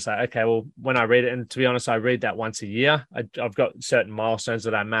direction. It's okay, well, when I read it, and to be honest, I read that once a year. I've got certain milestones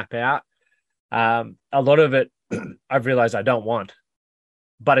that I map out. A lot of it I've realized I don't want,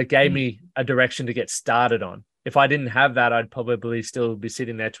 but it gave me a direction to get started on. If I didn't have that, I'd probably still be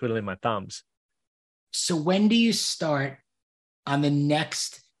sitting there twiddling my thumbs. So when do you start on the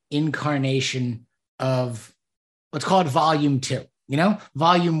next incarnation of, let's call it volume 2?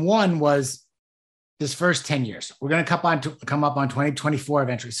 Volume 1 was this first 10 years. We're going to come up on 2024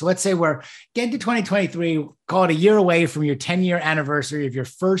 eventually. So let's say we're getting to 2023, call it a year away from your 10-year anniversary of your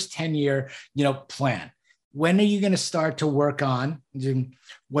first 10-year, plan. When are you going to start to work on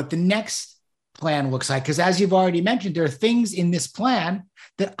what the next plan looks like? Because as you've already mentioned, there are things in this plan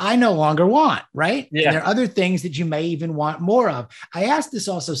that I no longer want, right? Yeah. And there are other things that you may even want more of. I asked this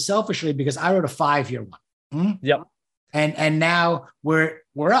also selfishly because I wrote a 5-year one. Yep. And now we're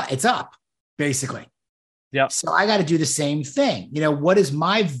up. It's up, basically. Yeah. So I got to do the same thing. What does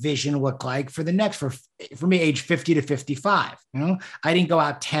my vision look like for the next, for me, age 50 to 55? I didn't go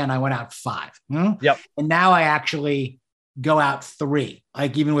out 10, I went out 5. Yep. And now I actually go out 3.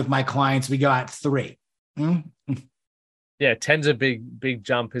 Even with my clients, we go out 3. Yeah, 10's a big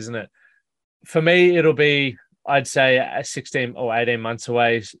jump, isn't it? For me, it'll be, I'd say, 16 or 18 months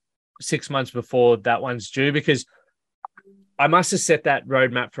away, 6 months before that one's due, because I must have set that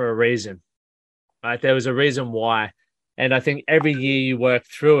roadmap for a reason. Right? There was a reason why. And I think every year you work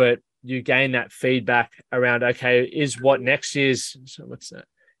through it, you gain that feedback around, okay, is what next year's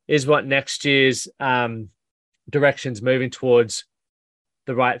directions moving towards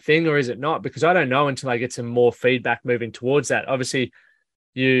the right thing, or is it not? Because I don't know until I get some more feedback moving towards that. Obviously,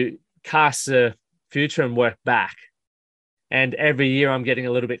 you cast the future and work back. And every year I'm getting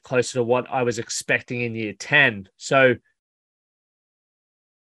a little bit closer to what I was expecting in year 10. So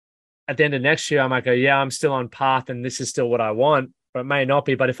at the end of next year, I might go, yeah, I'm still on path and this is still what I want, but it may not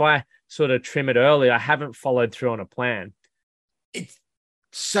be. But if I sort of trim it early, I haven't followed through on a plan. It's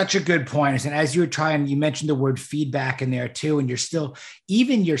such a good point. And as you were trying, you mentioned the word feedback in there too. And you're still,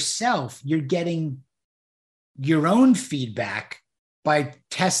 even yourself, you're getting your own feedback by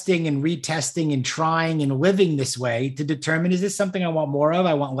testing and retesting and trying and living this way to determine, is this something I want more of,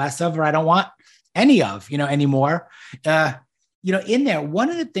 I want less of, or I don't want any of, anymore. In there, one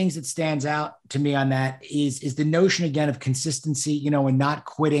of the things that stands out to me on that is the notion again of consistency, and not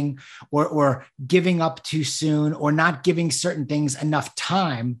quitting or giving up too soon, or not giving certain things enough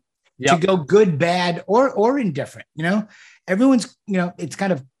time to go good, bad, or indifferent. Everyone's, it's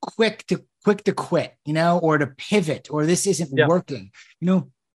kind of quick to quit, or to pivot, or this isn't working,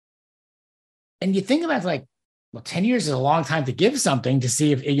 and you think about it, well, 10 years is a long time to give something to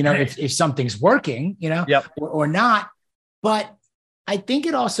see if, if something's working, or not. But I think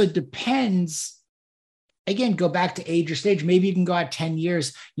it also depends again, go back to age or stage. Maybe you can go out 10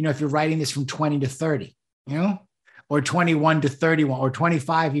 years, if you're writing this from 20 to 30, or 21 to 31, or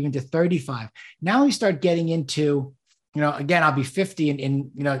 25 even to 35. Now we start getting into, again, I'll be 50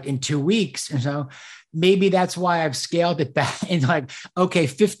 in 2 weeks. And so maybe that's why I've scaled it back and like, okay,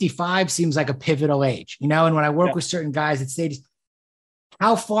 55 seems like a pivotal age, and when I work with certain guys at stages,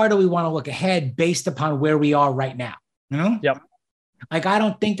 how far do we want to look ahead based upon where we are right now? Yep. Like, I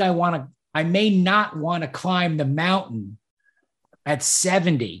don't think I may not want to climb the mountain at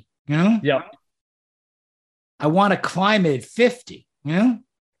 70, Yep. I want to climb it at 50, Now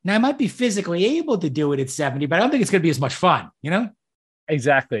I might be physically able to do it at 70, but I don't think it's going to be as much fun,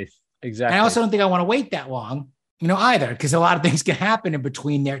 Exactly. And I also don't think I want to wait that long, either, because a lot of things can happen in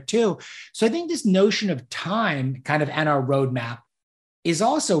between there too. So I think this notion of time kind of and our roadmap is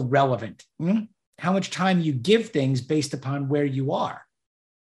also relevant. How much time you give things based upon where you are.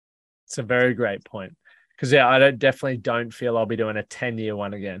 It's a very great point. Because I definitely don't feel I'll be doing a 10-year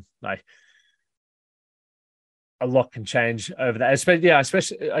one again. Like, a lot can change over that. Especially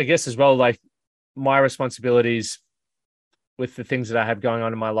I guess as well, like my responsibilities with the things that I have going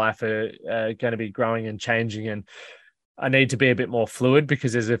on in my life are going to be growing and changing. And I need to be a bit more fluid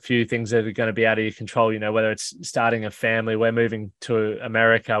because there's a few things that are going to be out of your control, whether it's starting a family, we're moving to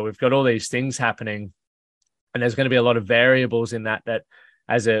America, we've got all these things happening. And there's going to be a lot of variables in that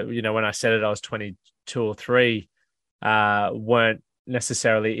as when I said it, I was 22 or 3, weren't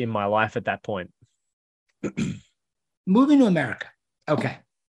necessarily in my life at that point. Moving to America. Okay.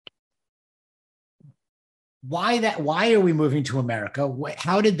 Why are we moving to America?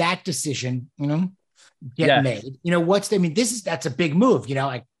 How did that decision, get made? That's a big move.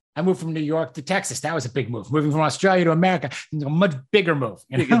 Like I moved from New York to Texas. That was a big move. Moving from Australia to America, a much bigger move.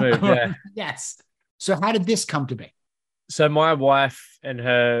 Bigger move, yeah. Yes. So how did this come to be? So my wife and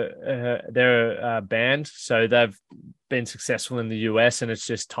they're a band. So they've been successful in the US and it's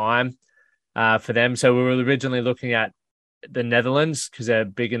just time for them. So we were originally looking at the Netherlands because they're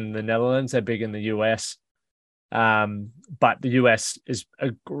big in the Netherlands. They're big in the US. But the US is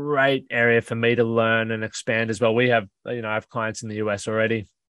a great area for me to learn and expand as well. We have, I have clients in the US already.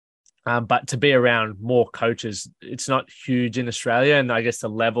 But to be around more coaches, it's not huge in Australia. And I guess the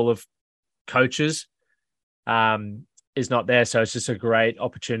level of coaches is not there. So it's just a great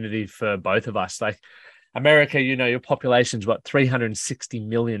opportunity for both of us. Like America, your population's 360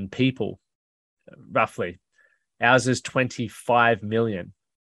 million people, roughly. Ours is 25 million.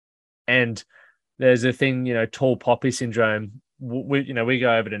 And there's a thing, tall poppy syndrome. We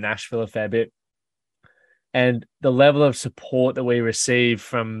go over to Nashville a fair bit. And the level of support that we receive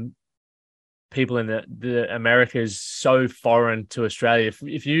from people in the America is so foreign to Australia.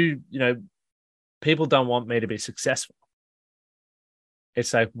 If people don't want me to be successful.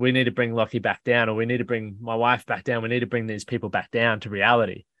 It's like, we need to bring Lockie back down, or we need to bring my wife back down. We need to bring these people back down to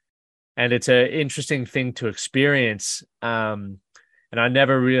reality. And it's an interesting thing to experience. And I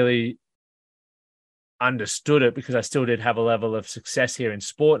never really understood it because I still did have a level of success here in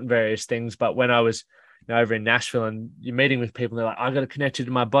sport and various things. But when I was over in Nashville and you're meeting with people, and they're like, I got to connect you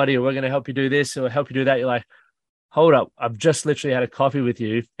to my buddy, or we're going to help you do this or help you do that. You're like, hold up, I've just literally had a coffee with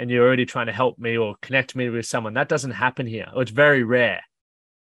you and you're already trying to help me or connect me with someone. That doesn't happen here. Or it's very rare.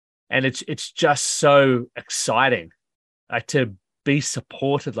 And it's just so exciting. Like, to be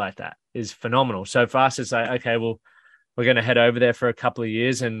supported like that is phenomenal. So for us, it's like, okay, well, we're going to head over there for a couple of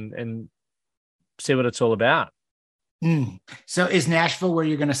years and see what it's all about. So is Nashville where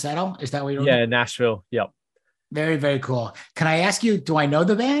you're going to settle? Is that where you're? Yeah, Nashville. Yep. Very, very cool. Can I ask you, do I know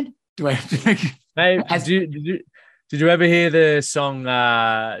the band? Hey, did you ever hear the song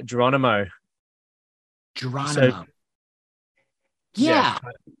Geronimo? Geronimo. Yeah,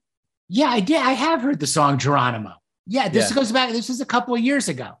 I did. I have heard the song Geronimo. Yeah, this goes back. This was a couple of years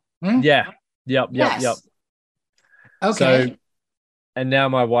ago. Yeah. Yep. Okay. So, and now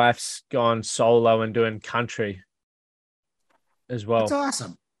my wife's gone solo and doing country as well. That's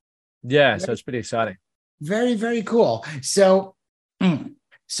awesome. Yeah, so it's pretty exciting. Very, very cool. So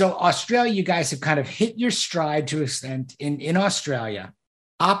Australia, you guys have kind of hit your stride to an extent in Australia.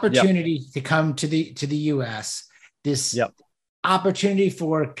 Opportunity to come to the US. This opportunity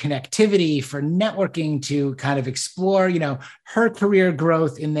for connectivity, for networking, to kind of explore, her career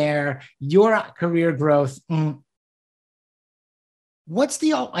growth in there, your career growth. What's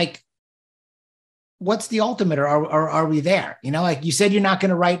the ultimate, or are we there? Like you said, you're not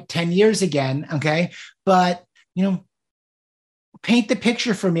going to write 10 years again. Okay. But, paint the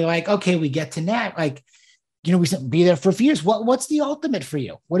picture for me. Like, okay, we get to that. Like, we be there for a few years. What's the ultimate for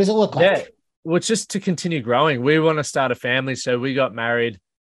you? What does it look like? Yeah. Well, it's just to continue growing. We want to start a family. So we got married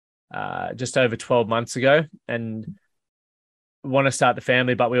just over 12 months ago, and want to start the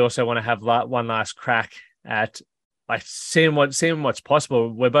family, but we also want to have one last crack at like seeing what's possible.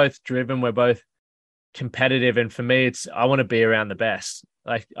 We're both driven, we're both competitive, and for me, I want to be around the best.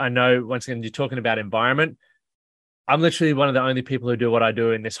 Like, I know, once again, you're talking about environment. I'm literally one of the only people who do what I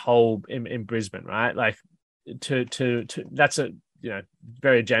do in this whole in Brisbane, right? Like, to that's a,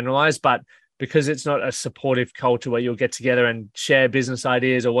 very generalized, but because it's not a supportive culture where you'll get together and share business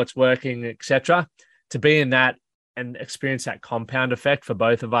ideas or what's working, etc., to be in that and experience that compound effect for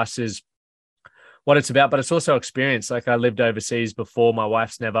both of us is what it's about. But it's also experience. Like, I lived overseas before. My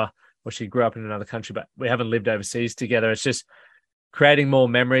wife's never, well, she grew up in another country, but we haven't lived overseas together. It's just creating more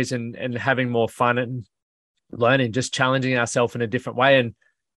memories and having more fun and learning, just challenging ourselves in a different way. And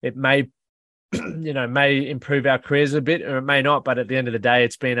it may, may improve our careers a bit, or it may not. But at the end of the day,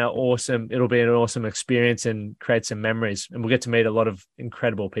 it'll be an awesome experience and create some memories. And we'll get to meet a lot of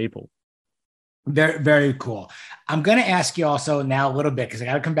incredible people. Very, very cool. I'm going to ask you also now a little bit, because I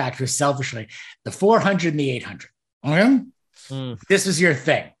got to come back to it selfishly, the 400 and the 800. Okay? This is your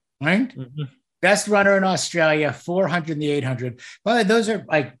thing, right? Mm-hmm. Best runner in Australia, 400 and the 800. Well, those are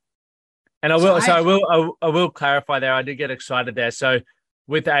like, and I will clarify there. I did get excited there. So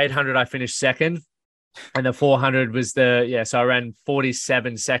with the 800, I finished second, and the 400 was so I ran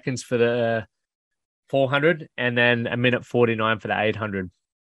 47 seconds for the 400, and then a minute 49 for the 800.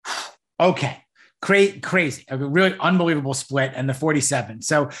 Okay. Crazy, a really unbelievable split, and the 47.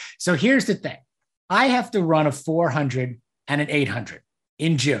 So here's the thing. I have to run a 400 and an 800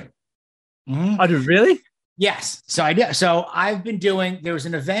 in June. Mm-hmm. Oh, really? Yes. So I did. So I've been doing, there was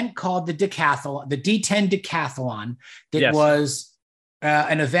an event called the Decathlon, the D10 Decathlon, that was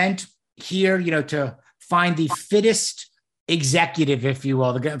an event here, to find the fittest executive, if you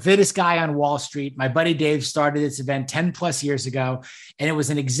will, the fittest guy on Wall Street. My buddy Dave started this event 10 plus years ago, and it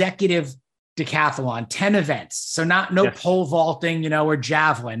was an executive decathlon, 10 events. So no pole vaulting, or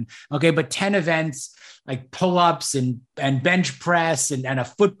javelin. Okay. But 10 events, like pull-ups and bench press and a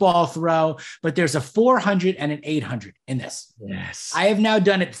football throw. But there's a 400 and an 800 in this. Yes. I have now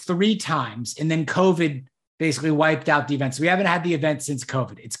done it 3 times, and then COVID basically wiped out the event. So we haven't had the event since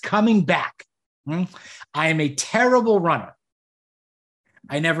COVID. It's coming back. I am a terrible runner.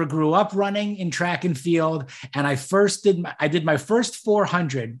 I never grew up running in track and field. And I did my first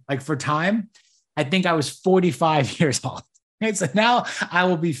 400, like for time, I think I was 45 years old. And so now I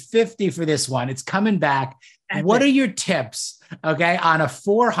will be 50 for this one. It's coming back. What are your tips, okay, on a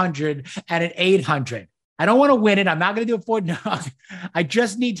 400 and an 800? I don't want to win it. I'm not going to do it for no. I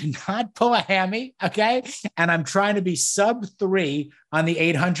just need to not pull a hammy, okay? And I'm trying to be sub 3 on the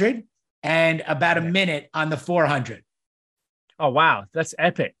 800 and about a minute on the 400. Oh, wow. That's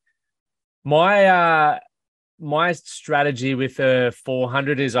epic. My strategy with the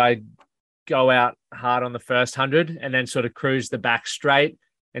 400 is I go out hard on the first 100 and then sort of cruise the back straight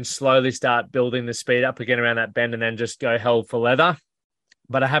and slowly start building the speed up again around that bend, and then just go hell for leather.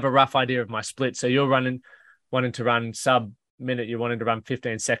 But I have a rough idea of my split. So you're wanting to run sub minute, you're wanting to run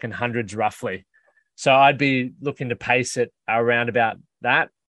 15-second hundreds roughly. So I'd be looking to pace it around about that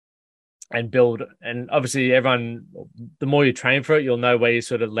and build. And obviously everyone, the more you train for it, you'll know where your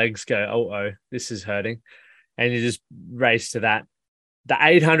sort of legs go, oh, this is hurting. And you just race to that. The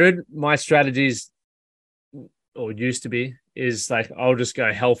 800, my strategies, or used to be, is like, I'll just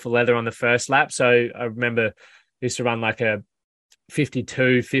go hell for leather on the first lap. So I remember I used to run like a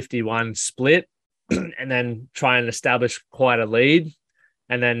 52-51 split and then try and establish quite a lead.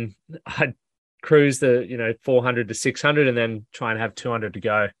 And then I'd cruise the, 400 to 600 and then try and have 200 to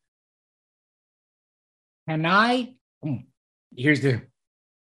go. Can I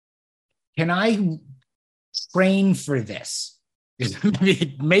train for this?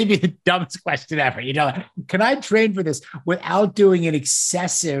 Maybe the dumbest question ever. Can I train for this without doing an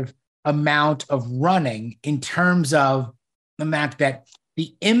excessive amount of running, in terms of the amount that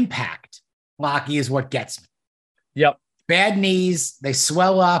the impact, Lockie, is what gets me? Yep. Bad knees, they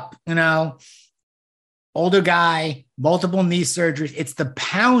swell up, older guy, multiple knee surgeries. It's the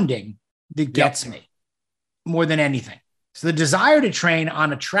pounding that gets me more than anything. So the desire to train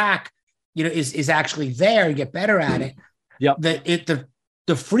on a track, is actually there and get better at it. Yep.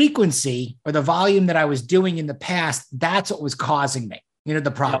 The frequency or the volume that I was doing in the past, that's what was causing me, the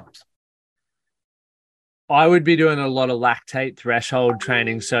problems. Yep. I would be doing a lot of lactate threshold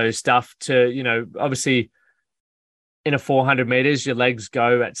training. So stuff to, obviously in a 400 meters, your legs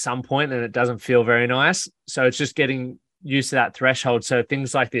go at some point and it doesn't feel very nice. So it's just getting used to that threshold. So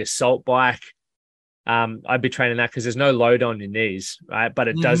things like the assault bike, I'd be training that because there's no load on your knees, right? But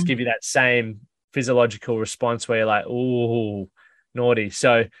it does give you that same physiological response where you're like, ooh, naughty.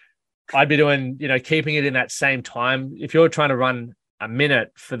 So I'd be doing, keeping it in that same time. If you're trying to run a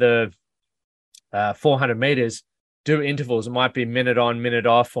minute for the 400 meters, do intervals. It might be minute on, minute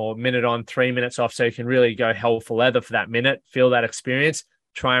off, or minute on, 3 minutes off. So you can really go hell for leather for that minute, feel that experience,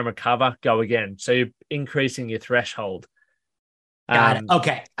 try and recover, go again. So you're increasing your threshold. Got it.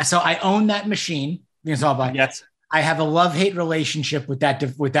 Okay. So I own that machine. It's all about, yes. I have a love-hate relationship with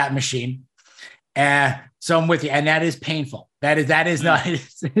that machine. So I'm with you. And that is painful. That is not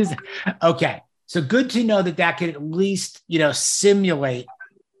okay. So good to know that could at least, simulate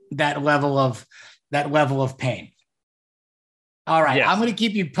that level of pain. All right. Yes. I'm going to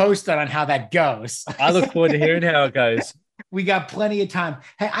keep you posted on how that goes. I look forward to hearing how it goes. We got plenty of time.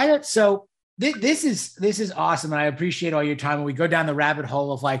 Hey, this is awesome. And I appreciate all your time. And we go down the rabbit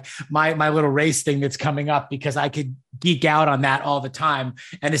hole of like my little race thing that's coming up, because I could geek out on that all the time.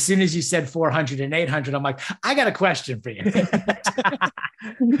 And as soon as you said 400 and 800, I'm like, I got a question for you.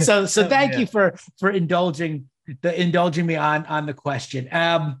 so thank you for indulging me on the question.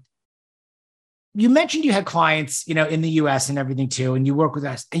 You mentioned you had clients, in the US and everything too, and you work with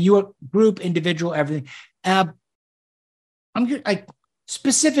us, and you work group, individual, everything. I'm good.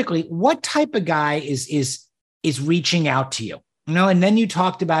 Specifically, what type of guy is reaching out to you? And then you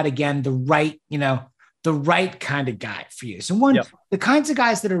talked about, again, the right kind of guy for you. So the kinds of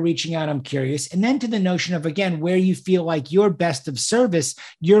guys that are reaching out, I'm curious. And then to the notion of, again, where you feel like your best of service,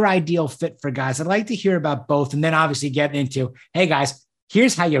 your ideal fit for guys. I'd like to hear about both. And then obviously get into, hey guys,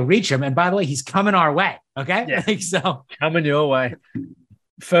 here's how you reach him. And by the way, he's coming our way. Okay. Yeah. So coming your way.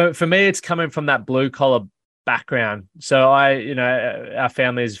 For me, it's coming from that blue collar background. So our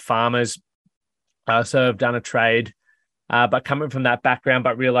family is farmers. So I've done a trade, but coming from that background,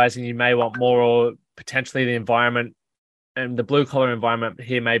 but realizing you may want more, or potentially the environment and the blue collar environment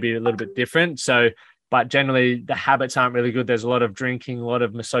here may be a little bit different. So, but generally the habits aren't really good. There's a lot of drinking, a lot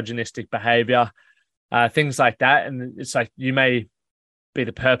of misogynistic behavior, things like that. And it's like, you may be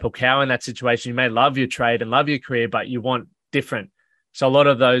the purple cow in that situation. You may love your trade and love your career, but you want different. So a lot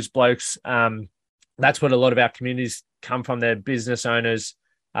of those blokes, that's what a lot of our communities come from. They're business owners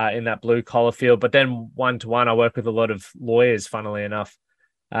in that blue collar field. But then one-to-one, I work with a lot of lawyers, funnily enough,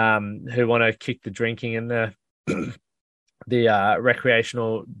 who want to kick the drinking and the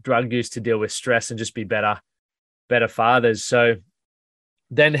recreational drug use to deal with stress and just be better fathers. So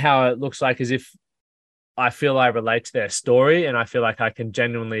then how it looks like is if I feel I relate to their story and I feel like I can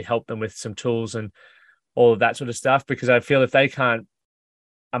genuinely help them with some tools and all of that sort of stuff, because I feel if they can't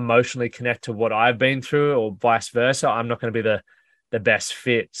emotionally connect to what I've been through or vice versa, I'm not going to be the best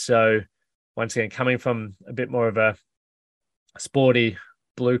fit. So once again, coming from a bit more of a sporty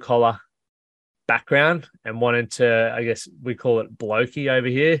blue collar background and wanting to, I guess we call it blokey over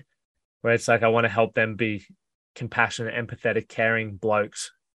here, where it's like I want to help them be compassionate, empathetic, caring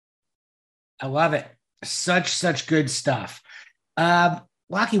blokes. I love it. Such good stuff.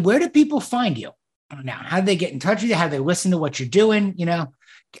 Lockie, where do people find you now? How do they get in touch with you? How do they listen to what you're doing?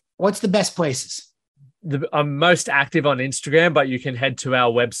 What's the best places? I'm most active on Instagram, but you can head to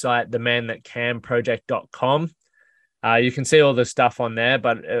our website, themanthatcanproject.com. You can see all the stuff on there,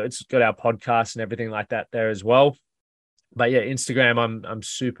 but it's got our podcast and everything like that there as well. But yeah, Instagram, I'm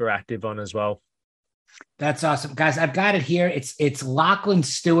super active on as well. That's awesome. Guys, I've got it here. It's Lachlan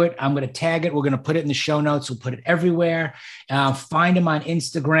Stewart. I'm going to tag it. We're going to put it in the show notes. We'll put it everywhere. Find him on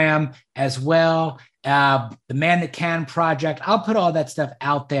Instagram as well. The Man That Can Project. I'll put all that stuff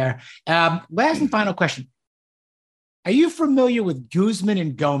out there. Last and final question. Are you familiar with Guzman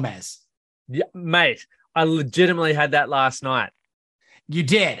and Gomez? Yeah, mate. I legitimately had that last night. You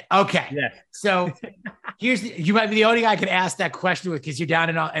did? Okay. Yeah. So you might be the only guy I could ask that question with, because you're down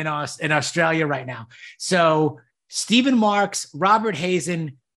in Australia right now. So Stephen Marks, Robert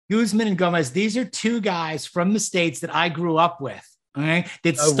Hazen, Guzman and Gomez, these are two guys from the States that I grew up with, okay,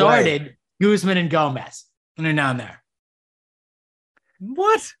 that started Guzman and Gomez. And they're down there.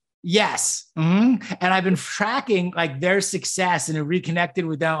 What? Yes. Mm-hmm. And I've been tracking like their success and reconnected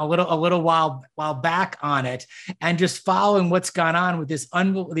with them a little while back on it, and just following what's gone on with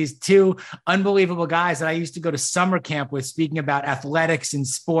these two unbelievable guys that I used to go to summer camp with, speaking about athletics and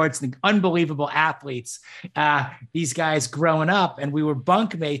sports and unbelievable athletes. These guys growing up, and we were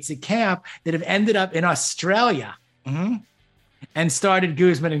bunkmates at camp that have ended up in Australia, mm-hmm, and started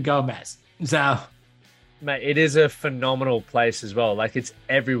Guzman and Gomez. So, mate, it is a phenomenal place as well. Like, it's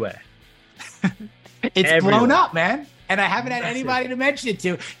everywhere. It's blown up, man. And I haven't had anybody to mention it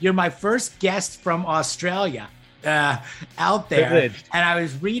to. You're my first guest from Australia out there. Privileged. And I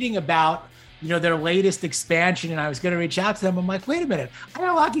was reading about, their latest expansion, and I was going to reach out to them. I'm like, wait a minute. I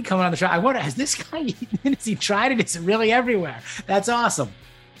got Lockie coming on the show. I wonder, has this guy, has he tried it? It's really everywhere. That's awesome.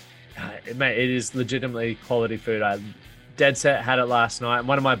 Mate, it is legitimately quality food. I dead set had it last night.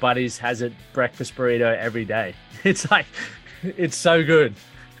 One of my buddies has it breakfast burrito every day. It's so good.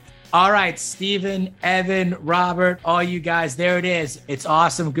 All right, Stephen, Evan, Robert, all you guys, there it is. It's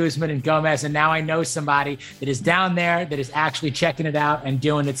awesome, Guzman and Gomez. And now I know somebody that is down there that is actually checking it out and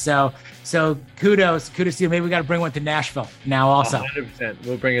doing it. So kudos to you. Maybe we got to bring one to Nashville now also. 100%.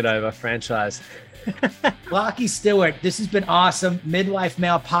 We'll bring it over. Franchise. Lockie Stewart, this has been awesome. Midlife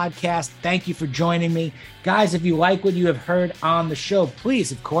Male Podcast. Thank you for joining me. Guys, if you like what you have heard on the show,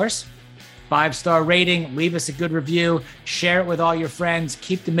 please, of course, 5-star rating, leave us a good review, share it with all your friends,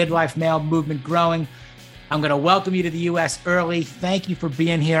 keep the Midlife Male movement growing. I'm going to welcome you to the U.S. early. Thank you for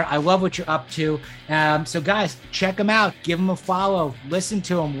being here. I love what you're up to. So guys, check them out. Give them a follow. Listen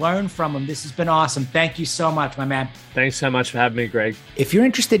to them. Learn from them. This has been awesome. Thank you so much, my man. Thanks so much for having me, Greg. If you're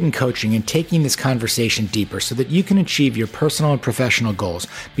interested in coaching and taking this conversation deeper so that you can achieve your personal and professional goals,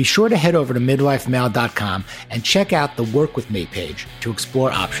 be sure to head over to midlifemale.com and check out the Work With Me page to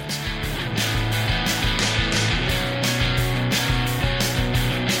explore options.